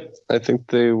 Yep, I think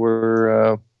they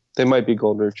were, they might be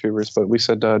golden retrievers, but we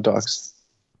said dogs.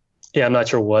 Yeah, I'm not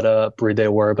sure what breed they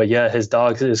were, but yeah, his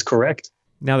dog is correct.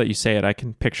 Now that you say it, I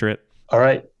can picture it. All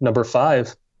right, number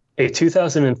 5. A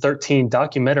 2013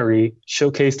 documentary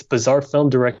showcased bizarre film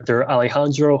director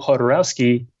Alejandro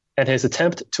Jodorowsky and his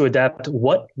attempt to adapt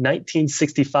what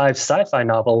 1965 sci-fi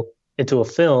novel into a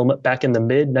film back in the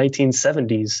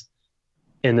mid-1970s.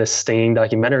 In this stinging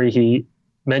documentary, he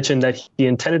mentioned that he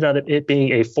intended on it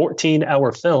being a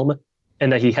 14-hour film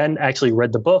and that he hadn't actually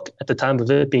read the book at the time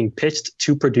of it being pitched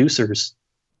to producers.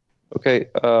 Okay,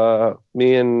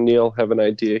 me and Neil have an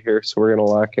idea here, so we're going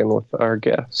to lock in with our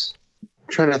guess. I'm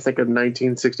trying to think of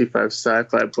 1965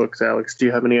 sci-fi books, Alex. Do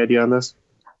you have any idea on this?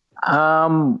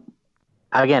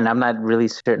 Again, I'm not really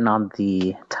certain on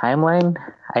the timeline.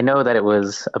 I know that it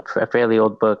was a fairly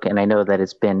old book, and I know that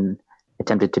it's been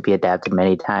attempted to be adapted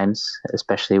many times,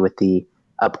 especially with the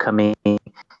upcoming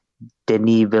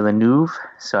Denis Villeneuve.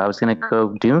 So I was going to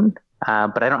go Dune,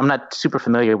 but I'm not super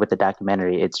familiar with the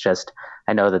documentary. It's just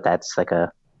I know that that's like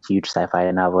a huge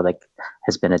sci-fi novel that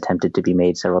has been attempted to be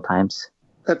made several times.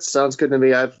 That sounds good to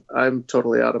me. I'm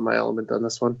totally out of my element on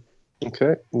this one.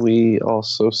 Okay. We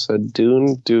also said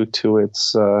Dune due to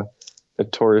its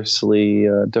notoriously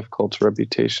difficult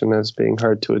reputation as being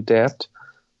hard to adapt.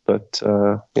 But,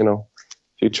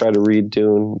 if you try to read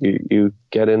Dune, you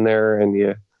get in there and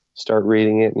you start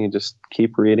reading it and you just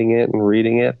keep reading it,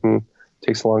 and it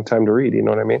takes a long time to read. You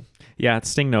know what I mean? Yeah,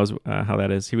 Sting knows how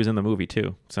that is. He was in the movie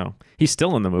too. So he's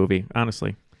still in the movie,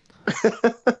 honestly.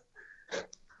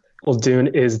 Well, Dune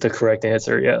is the correct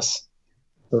answer, yes.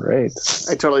 All right.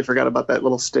 I totally forgot about that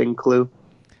little Sting clue.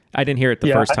 I didn't hear it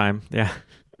the first time. Yeah.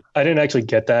 I didn't actually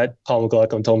get that. Paul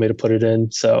McLaughlin told me to put it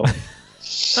in, so.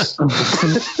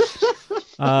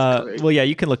 Well, yeah,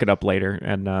 you can look it up later.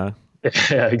 And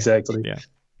yeah, exactly. Yeah.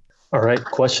 All right.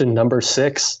 Question number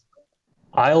 6.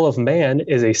 Isle of Man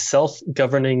is a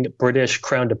self-governing British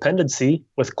crown dependency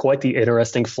with quite the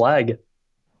interesting flag.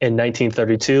 In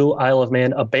 1932, Isle of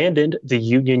Man abandoned the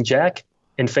Union Jack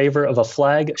in favor of a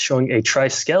flag showing a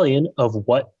triskelion of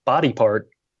what body part?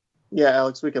 Yeah,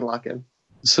 Alex, we can lock in.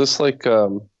 Is this like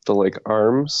the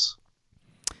arms?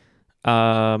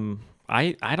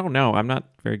 I don't know. I'm not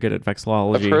very good at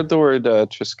vexillology. I've heard the word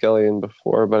triskelion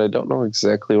before, but I don't know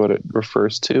exactly what it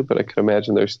refers to. But I could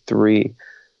imagine there's 3.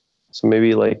 So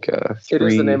maybe like 3. It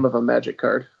is the name of a magic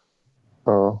card.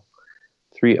 Oh,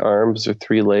 3 arms or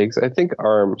 3 legs. I think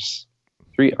arms.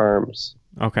 3 arms.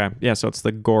 Okay. Yeah, so it's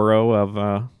the Goro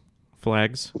of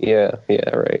flags. Yeah,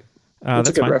 right. That's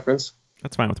a good fine. reference.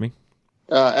 That's fine with me.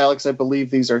 Alex, I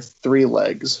believe these are 3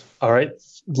 legs. All right.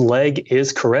 Leg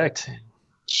is correct.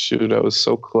 Shoot, I was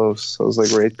so close. I was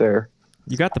like right there.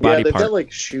 You got the body they've part. got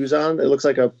like shoes on. It looks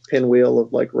like a pinwheel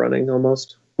of like running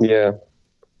almost. Yeah.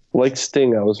 Like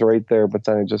Sting, I was right there, but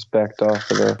then I just backed off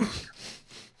of there.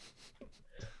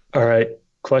 All right.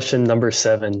 Question number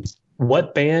 7.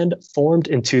 What band formed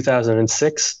in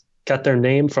 2006 got their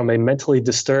name from a mentally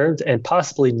disturbed and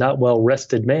possibly not well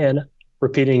rested man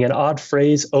repeating an odd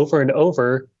phrase over and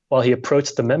over while he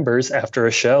approached the members after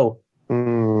a show?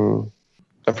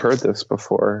 I've heard this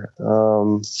before.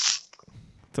 I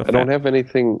don't have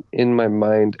anything in my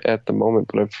mind at the moment,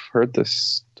 but I've heard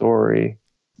this story.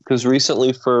 Because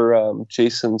recently for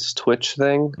Jason's Twitch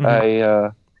thing,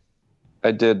 I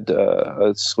did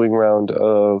a swing round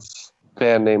of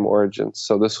band name origins.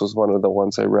 So this was one of the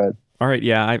ones I read. All right.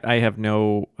 Yeah, I have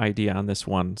no idea on this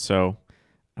one. So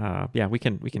yeah, we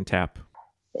can tap.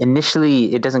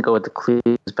 Initially, it doesn't go with the clues,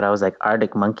 but I was like,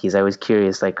 Arctic Monkeys. I was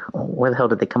curious, like, where the hell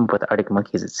did they come up with Arctic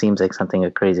Monkeys? It seems like something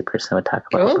a crazy person would talk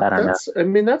about. Well, I don't know. I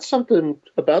mean, that's something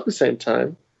about the same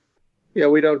time. Yeah,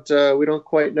 we don't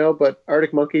quite know, but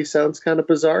Arctic Monkeys sounds kind of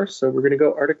bizarre, so we're going to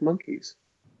go Arctic Monkeys.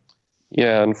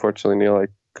 Yeah, unfortunately, Neil, I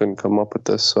couldn't come up with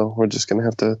this, so we're just going to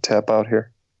have to tap out here.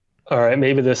 All right,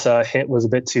 maybe this hint was a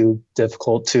bit too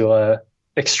difficult to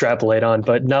extrapolate on,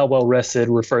 but Not Well Rested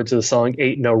referred to the song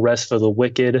Ain't No Rest for the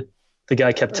Wicked. The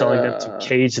guy kept telling them to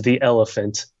cage the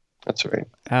elephant. That's right.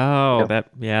 Oh,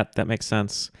 that makes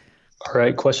sense. All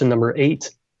right, question number 8.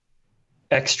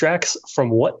 Extracts from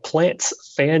what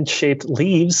plant's fan-shaped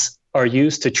leaves are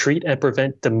used to treat and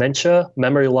prevent dementia,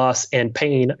 memory loss, and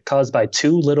pain caused by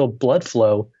too little blood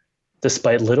flow,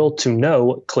 despite little to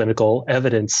no clinical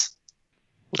evidence?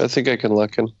 I think I can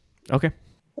lock in. Okay.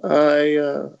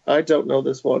 I don't know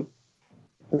this one.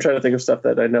 I'm trying to think of stuff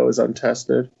that I know is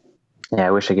untested. Yeah,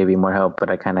 I wish I gave you more help,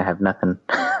 but I kind of have nothing,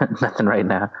 nothing right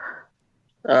now.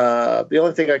 The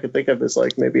only thing I could think of is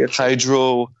like maybe a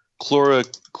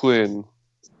hydrochloroquine.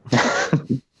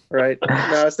 Right. No,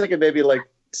 I was thinking maybe like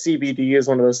CBD is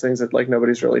one of those things that like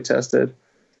nobody's really tested.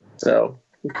 So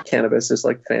cannabis is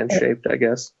like fan shaped, I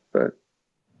guess. But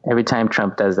every time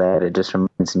Trump does that, it just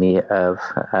reminds me of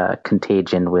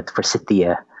Contagion with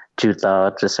Forsythia. Jude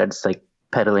Law just starts like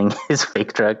peddling his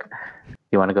fake drug.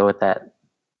 You want to go with that?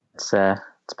 It's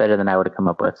better than I would have come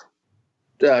up with.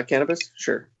 Cannabis?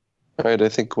 Sure. All right, I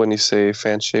think when you say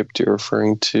fan-shaped, you're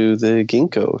referring to the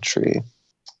ginkgo tree.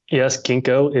 Yes,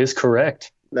 ginkgo is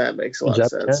correct. That makes a lot of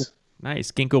sense.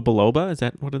 Nice. Ginkgo biloba, is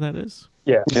that what that is?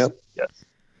 Yeah. Yep. Yes.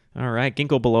 All right,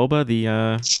 Ginkgo biloba, the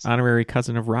honorary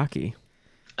cousin of Rocky.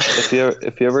 If you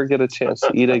ever get a chance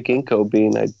to eat a ginkgo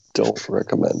bean, I don't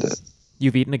recommend it.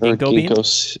 You've eaten a ginkgo bean?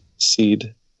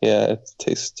 Seed. Yeah, it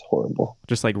tastes horrible.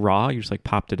 Just like raw? You just like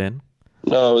popped it in?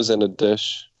 No, it was in a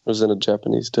dish. It was in a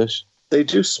Japanese dish. They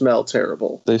do smell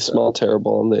terrible. They smell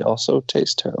terrible, and they also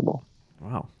taste terrible.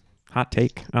 Wow. Hot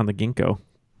take on the ginkgo.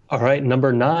 All right,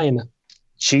 number 9.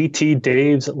 GT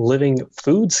Dave's Living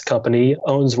Foods Company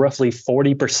owns roughly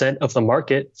 40% of the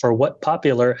market for what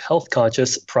popular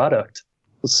health-conscious product?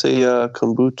 Let's say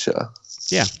kombucha.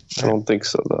 Yeah. I don't think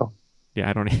so, though. Yeah,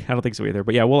 I don't think so either.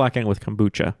 But yeah, we'll lock in with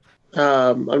kombucha.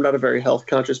 I'm not a very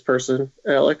health-conscious person,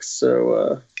 Alex,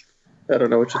 so I don't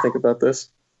know what you think about this.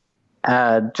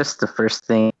 Just the first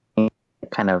thing,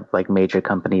 kind of like major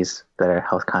companies that are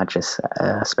health-conscious,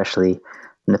 especially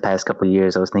in the past couple of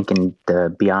years, I was thinking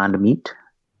the Beyond Meat,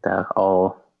 the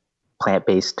all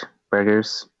plant-based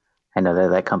burgers. I know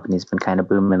that company's been kind of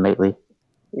booming lately.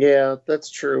 Yeah, that's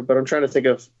true. But I'm trying to think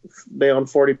of, they own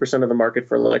 40% of the market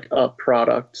for like a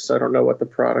product. So I don't know what the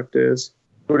product is.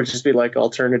 Would it just be like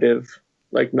alternative,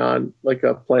 like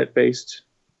a plant-based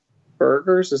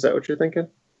burgers? Is that what you're thinking?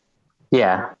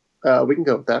 Yeah. We can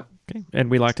go with that. Okay. And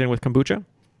we locked in with kombucha?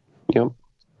 Yep.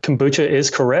 Kombucha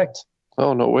is correct.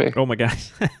 Oh, no way. Oh my God.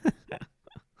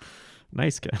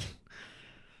 Nice, Ken.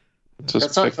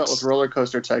 That's how I felt with Roller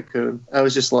Coaster Tycoon. I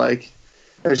was just like,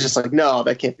 no,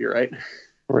 that can't be right.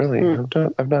 Really?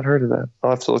 I've not heard of that.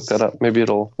 I'll have to look that up. Maybe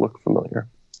it'll look familiar.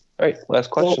 All right, last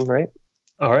question, right?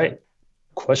 All right.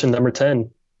 Question number 10.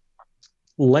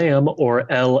 Lamb, or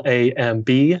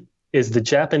LAMB, is the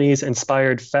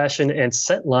Japanese-inspired fashion and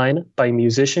scent line by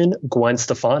musician Gwen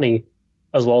Stefani,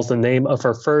 as well as the name of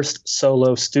her first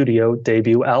solo studio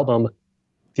debut album.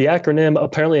 The acronym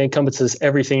apparently encompasses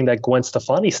everything that Gwen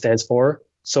Stefani stands for.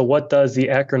 So what does the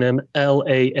acronym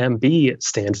LAMB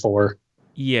stand for?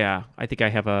 Yeah, I think I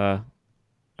have a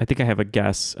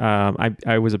guess.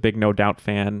 I was a big No Doubt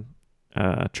fan.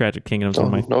 Tragic Kingdom's one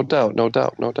of my no doubt.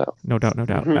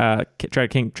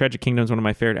 Tragic Kingdom's one of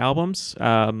my favorite albums.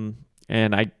 And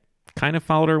I kind of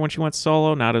followed her when she went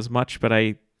solo, not as much, but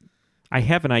I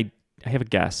have a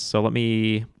guess. So let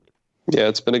me. Yeah,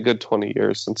 it's been a good 20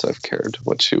 years since I've cared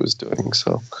what she was doing.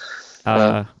 So,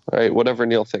 all right, whatever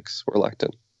Neil thinks, we're locked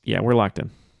in. Yeah, we're locked in.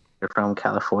 You're from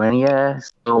California,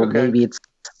 so maybe it's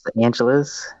Los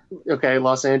Angeles. Okay,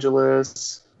 Los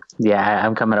Angeles. Yeah,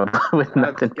 I'm coming up with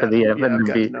nothing for the I've got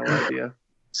no idea.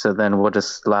 So then we'll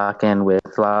just lock in with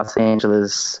Los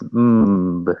Angeles.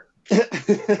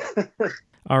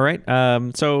 All right.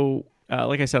 So,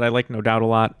 like I said, I like No Doubt a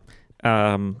lot.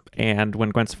 And when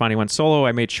Gwen Stefani went solo,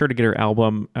 I made sure to get her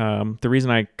album. The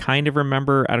reason I kind of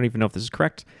remember, I don't even know if this is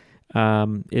correct,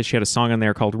 is she had a song on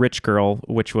there called Rich Girl,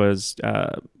 which was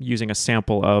using a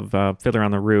sample of Fiddler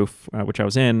on the Roof, which I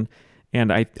was in.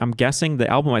 And I'm guessing the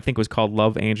album, I think, was called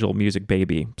Love Angel Music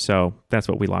Baby. So that's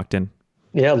what we locked in.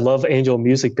 Yeah, Love Angel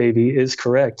Music Baby is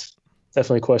correct.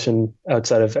 Definitely a question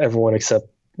outside of everyone except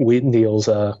Neil's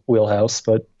wheelhouse,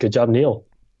 but good job, Neil.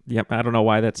 Yep, I don't know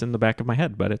why that's in the back of my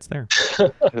head, but it's there.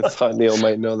 I thought Neil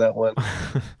might know that one.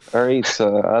 All right,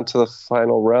 on to the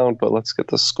final round, but let's get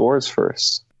the scores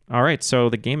first. All right, so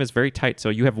the game is very tight. So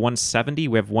you have 170,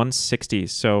 we have 160.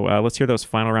 So let's hear those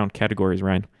final round categories,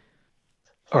 Ryan.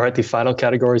 All right, the final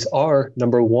categories are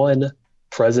number 1,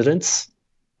 presidents.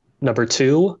 Number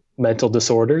 2, mental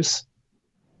disorders.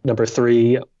 Number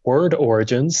 3, word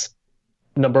origins.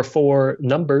 Number 4,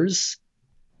 numbers.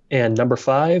 And number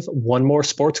 5, one more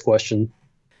sports question.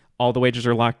 All the wagers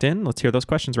are locked in. Let's hear those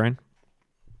questions, Ryan.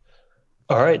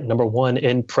 All right, number 1,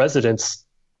 in presidents.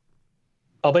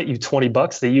 I'll bet you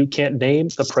 $20 that you can't name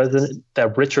the president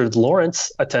that Richard Lawrence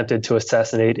attempted to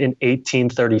assassinate in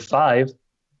 1835,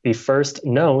 the first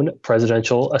known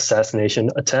presidential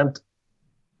assassination attempt.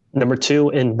 Number 2,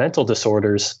 in mental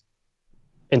disorders.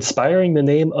 Inspiring the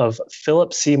name of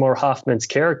Philip Seymour Hoffman's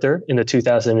character in the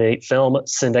 2008 film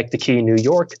Synecdoche, New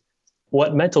York,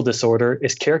 what mental disorder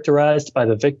is characterized by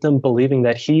the victim believing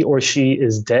that he or she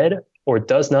is dead or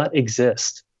does not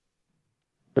exist?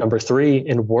 Number 3,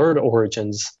 in word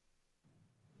origins.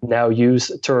 Now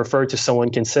used to refer to someone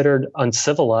considered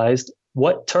uncivilized,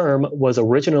 what term was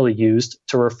originally used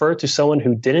to refer to someone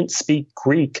who didn't speak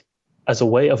Greek as a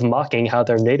way of mocking how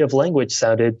their native language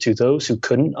sounded to those who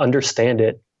couldn't understand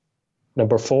it?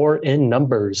 Number 4, in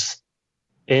numbers.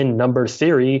 In number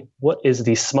theory, what is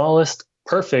the smallest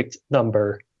perfect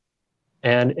number?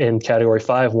 And in category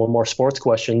 5, one more sports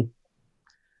question.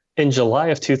 In July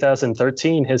of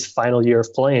 2013, his final year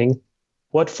of playing,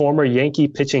 what former Yankee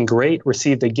pitching great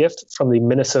received a gift from the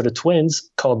Minnesota Twins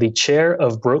called the Chair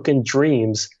of Broken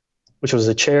Dreams, which was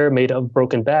a chair made of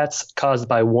broken bats caused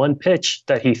by one pitch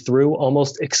that he threw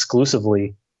almost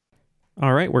exclusively?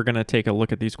 All right, we're going to take a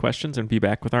look at these questions and be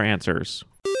back with our answers.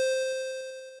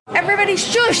 Everybody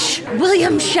shush!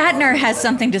 William Shatner has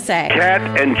something to say.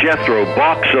 Cat and Jethro,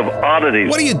 box of oddities.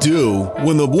 What do you do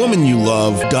when the woman you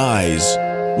love dies?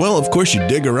 Well, of course you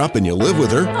dig her up and you live with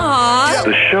her. Aww.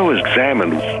 The show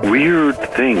examines weird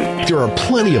things. There are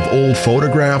plenty of old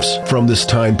photographs from this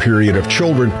time period of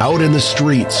children out in the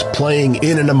streets playing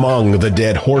in and among the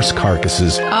dead horse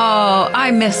carcasses. Oh,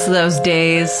 I miss those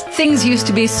days. Things used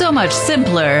to be so much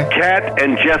simpler. Cat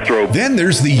and Jethro. Then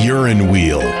there's the urine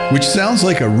wheel, which sounds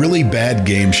like a really bad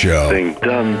game show. Thing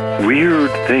done weird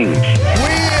things.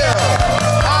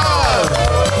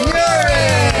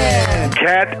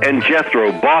 Cat and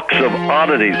Jethro, box of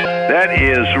oddities. That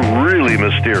is really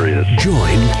mysterious.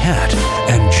 Join Cat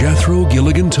and Jethro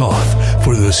Gilligan Toth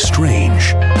for the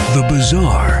strange, the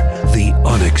bizarre, the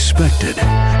unexpected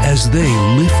as they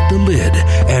lift the lid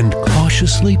and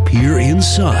cautiously peer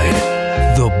inside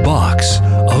the Box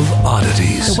of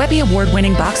Oddities. The Webby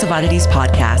Award-winning Box of Oddities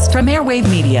podcast from Airwave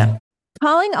Media.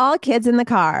 Calling all kids in the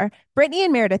car. Brittany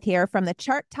and Meredith here from the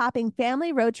chart-topping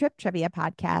Family Road Trip Trivia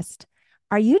podcast.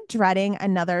 Are you dreading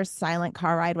another silent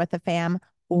car ride with the fam?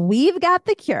 We've got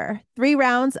the cure. 3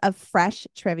 rounds of fresh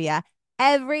trivia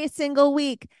every single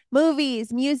week.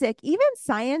 Movies, music, even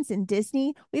science and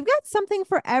Disney. We've got something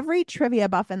for every trivia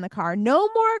buff in the car. No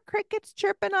more crickets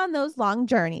chirping on those long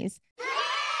journeys.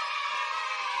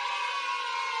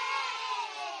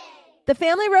 The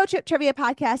Family Road Trip Trivia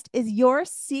Podcast is your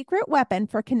secret weapon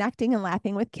for connecting and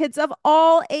laughing with kids of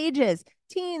all ages.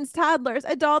 Teens, toddlers,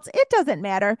 adults, it doesn't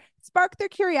matter. Spark their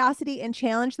curiosity and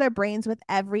challenge their brains with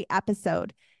every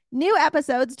episode. New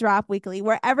episodes drop weekly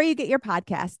wherever you get your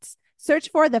podcasts.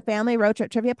 Search for the Family Road Trip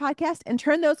Trivia Podcast and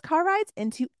turn those car rides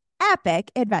into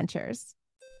epic adventures.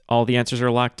 All the answers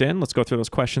are locked in. Let's go through those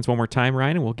questions one more time,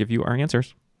 Ryan, and we'll give you our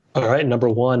answers. All right, number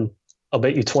one. I'll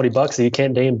bet you $20 that you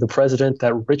can't name the president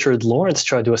that Richard Lawrence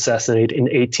tried to assassinate in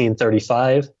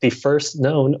 1835, the first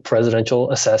known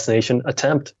presidential assassination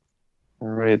attempt. All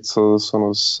right, so this one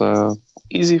was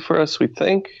easy for us, we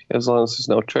think, as long as there's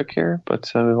no trick here, but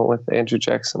we went with Andrew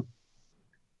Jackson.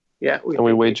 Yeah.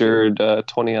 We wagered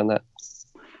 20 on that.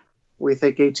 We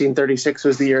think 1836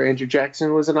 was the year Andrew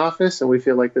Jackson was in office, and we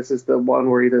feel like this is the one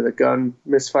where either the gun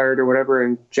misfired or whatever,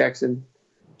 and Jackson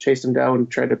chased him down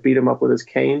and tried to beat him up with his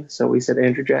cane. So we said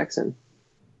Andrew Jackson.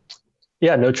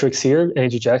 Yeah, no tricks here.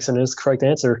 Andrew Jackson is the correct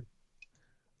answer.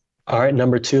 All right,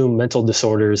 number two, mental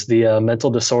disorders. The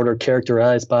mental disorder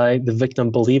characterized by the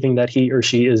victim believing that he or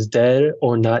she is dead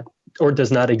or not, or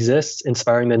does not exist,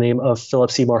 inspiring the name of Philip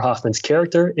Seymour Hoffman's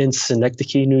character in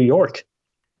Synecdoche, New York.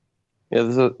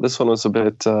 Yeah, this one was a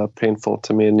bit painful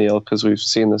to me and Neil because we've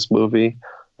seen this movie,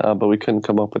 but we couldn't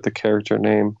come up with the character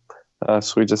name.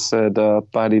 So we just said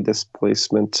body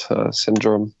displacement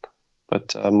syndrome.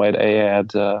 But might I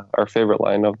add our favorite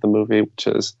line of the movie, which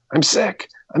is, I'm sick,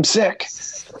 I'm sick.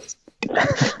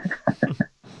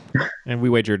 And we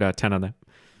wagered 10 on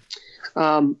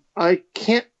that. I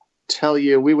can't tell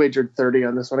you, we wagered 30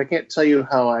 on this one. I can't tell you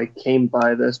how I came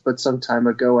by this, but some time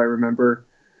ago I remember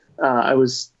I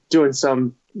was doing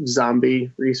some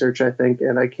zombie research, I think,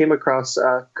 and I came across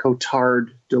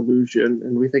Cotard delusion,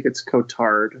 and we think it's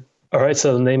Cotard. All right,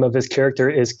 so the name of his character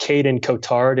is Caden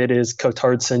Cotard. It is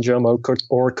Cotard syndrome or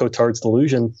Cotard's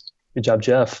delusion. Good job,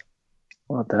 Jeff.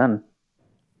 Well done.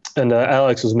 And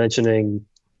Alex was mentioning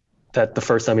that the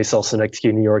first time he saw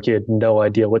Synecdoche, New York, he had no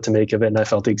idea what to make of it, and I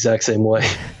felt the exact same way.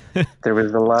 There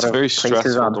was a lot of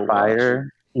places on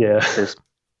fire. Yeah. There's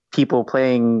people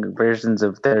playing versions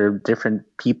of their different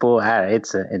people.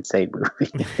 It's an insane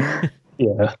movie.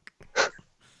 Yeah.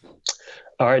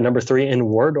 All right, number three, in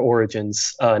word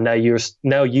origins, now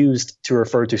used to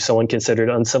refer to someone considered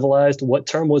uncivilized, what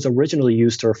term was originally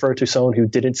used to refer to someone who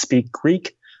didn't speak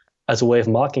Greek as a way of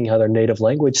mocking how their native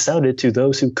language sounded to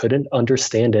those who couldn't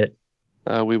understand it?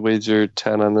 We wagered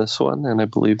 10 on this one, and I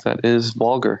believe that is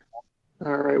vulgar.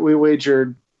 All right, we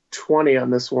wagered 20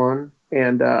 on this one,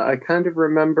 and I kind of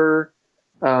remember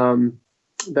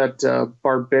that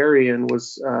barbarian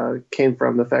came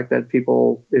from the fact that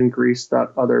people in Greece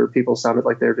thought other people sounded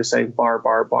like they were just saying bar,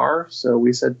 bar, bar. So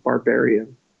we said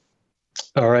barbarian.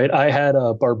 All right. I had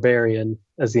a barbarian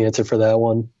as the answer for that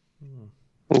one.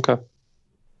 Okay.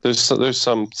 There's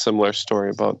some similar story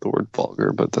about the word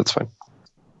vulgar, but that's fine.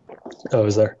 Oh,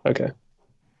 is there? Okay.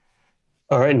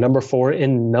 All right. Number four,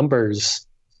 in numbers.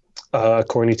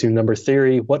 According to number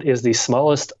theory, what is the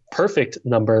smallest perfect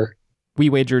number? We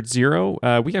wagered 0.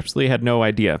 We actually had no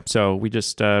idea, so we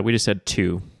just said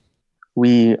 2.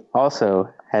 We also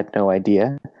had no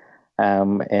idea,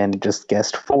 and just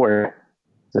guessed 4,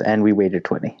 and we wagered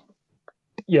 20.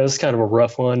 Yeah, it's kind of a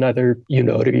rough one. Either you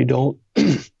know it or you don't.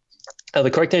 The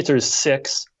correct answer is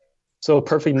 6. So a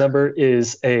perfect number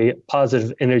is a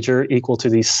positive integer equal to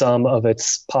the sum of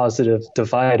its positive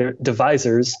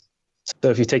divisors. So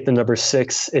if you take the number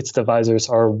 6, its divisors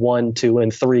are 1, 2,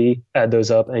 and 3. Add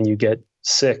those up, and you get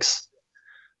 6.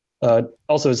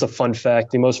 Also, as a fun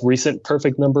fact, the most recent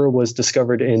perfect number was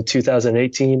discovered in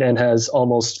 2018 and has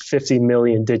almost 50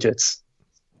 million digits.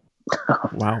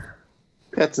 Wow.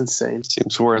 That's insane.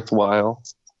 Seems worthwhile.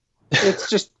 It's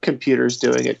just computers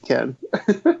doing it, Ken.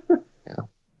 Yeah.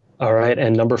 All right,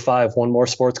 and number 5, one more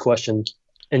sports question.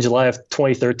 In July of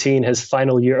 2013, his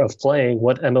final year of playing,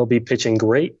 what MLB pitching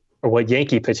great, or what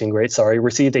Yankee pitching great,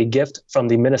 received a gift from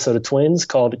the Minnesota Twins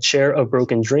called Chair of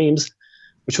Broken Dreams,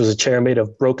 which was a chair made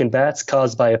of broken bats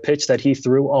caused by a pitch that he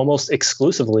threw almost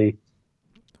exclusively?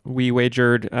 We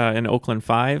wagered in Oakland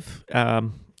 5. I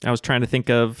was trying to think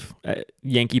of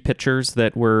Yankee pitchers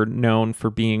that were known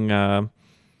for being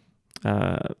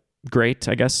great,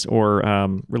 I guess,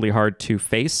 or really hard to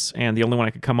face. And the only one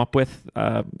I could come up with,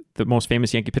 the most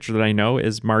famous Yankee pitcher that I know,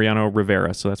 is Mariano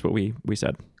Rivera. So that's what we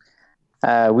said.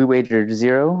 We wagered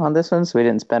 0 on this one, so we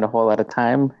didn't spend a whole lot of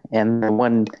time. And the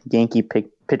one Yankee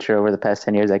pitcher over the past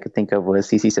 10 years I could think of was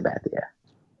CC Sabathia.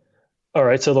 All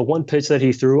right, so the one pitch that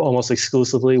he threw almost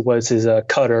exclusively was his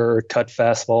cutter or cut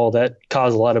fastball that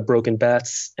caused a lot of broken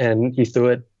bats, and he threw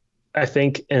it, I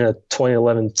think, in a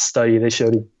 2011 study, they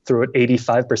showed he threw it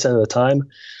 85% of the time.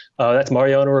 That's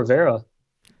Mariano Rivera.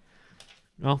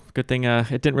 Well, good thing it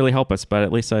didn't really help us, but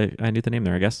at least I knew the name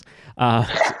there, I guess.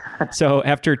 So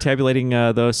after tabulating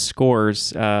those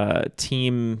scores,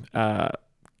 team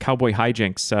Cowboy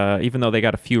Hijinks, even though they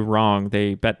got a few wrong,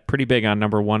 they bet pretty big on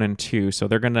number 1 and 2. So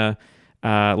they're going to,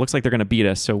 looks like they're going to beat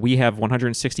us. So we have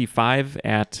 165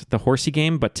 at the Horsey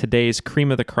game, but today's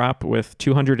cream of the crop with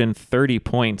 230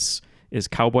 points is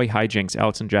Cowboy Hijinks,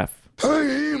 Alex and Jeff. I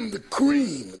am the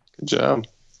cream. Good job.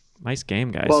 Nice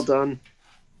game, guys. Well done.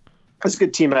 That's a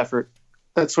good team effort.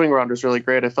 That swing round was really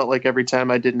great. I felt like every time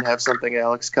I didn't have something,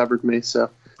 Alex covered me. So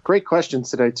great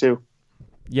questions today, too.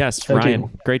 Yes, Thank Ryan,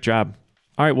 you. great job.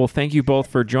 All right, well, thank you both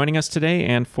for joining us today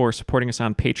and for supporting us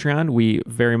on Patreon. We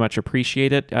very much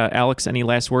appreciate it. Alex, any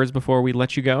last words before we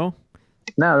let you go?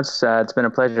 No, it's been a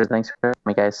pleasure. Thanks for having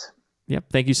me, guys. Yep,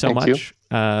 thank you so Thank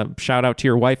much. Shout out to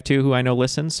your wife, too, who I know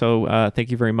listens. So thank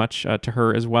you very much to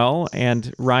her as well.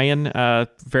 And Ryan,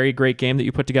 very great game that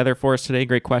you put together for us today.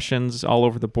 Great questions all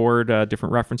over the board,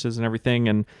 different references and everything.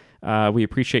 And we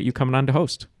appreciate you coming on to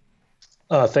host.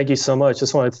 Thank you so much.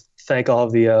 Just want to thank all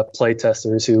of the play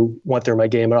testers who went through my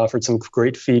game and offered some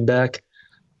great feedback.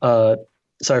 Sorry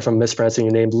if I'm mispronouncing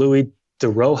your name. Louis De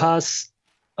Rojas,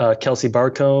 Kelsey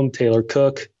Barcombe, Taylor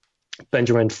Cook,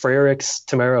 Benjamin Frericks,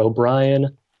 Tamara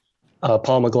O'Brien,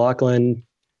 Paul McLaughlin.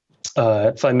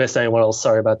 If I missed anyone else,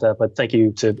 sorry about that. But thank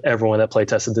you to everyone that play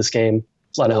tested this game.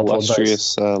 A lot of helpful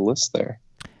illustrious list there.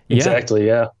 Exactly,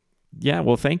 yeah. Yeah,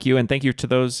 well, thank you. And thank you to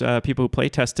those people who play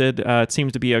tested. It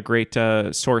seems to be a great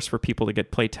source for people to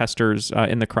get play testers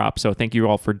in the crop. So thank you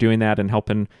all for doing that and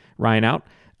helping Ryan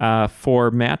out. For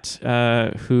Matt,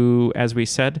 who, as we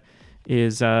said,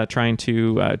 is trying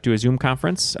to do a Zoom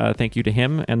conference, thank you to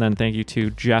him. And then thank you to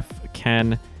Jeff,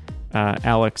 Ken,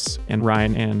 Alex, and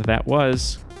Ryan. And that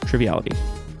was Triviality.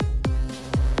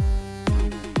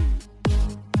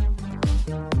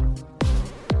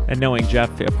 And knowing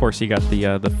Jeff, of course, he got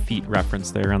the feet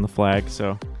reference there on the flag,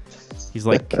 so he's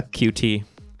like QT.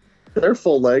 They're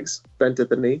full legs, bent at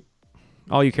the knee.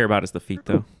 All you care about is the feet,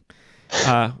 though.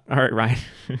 All right, Ryan,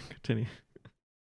 continue.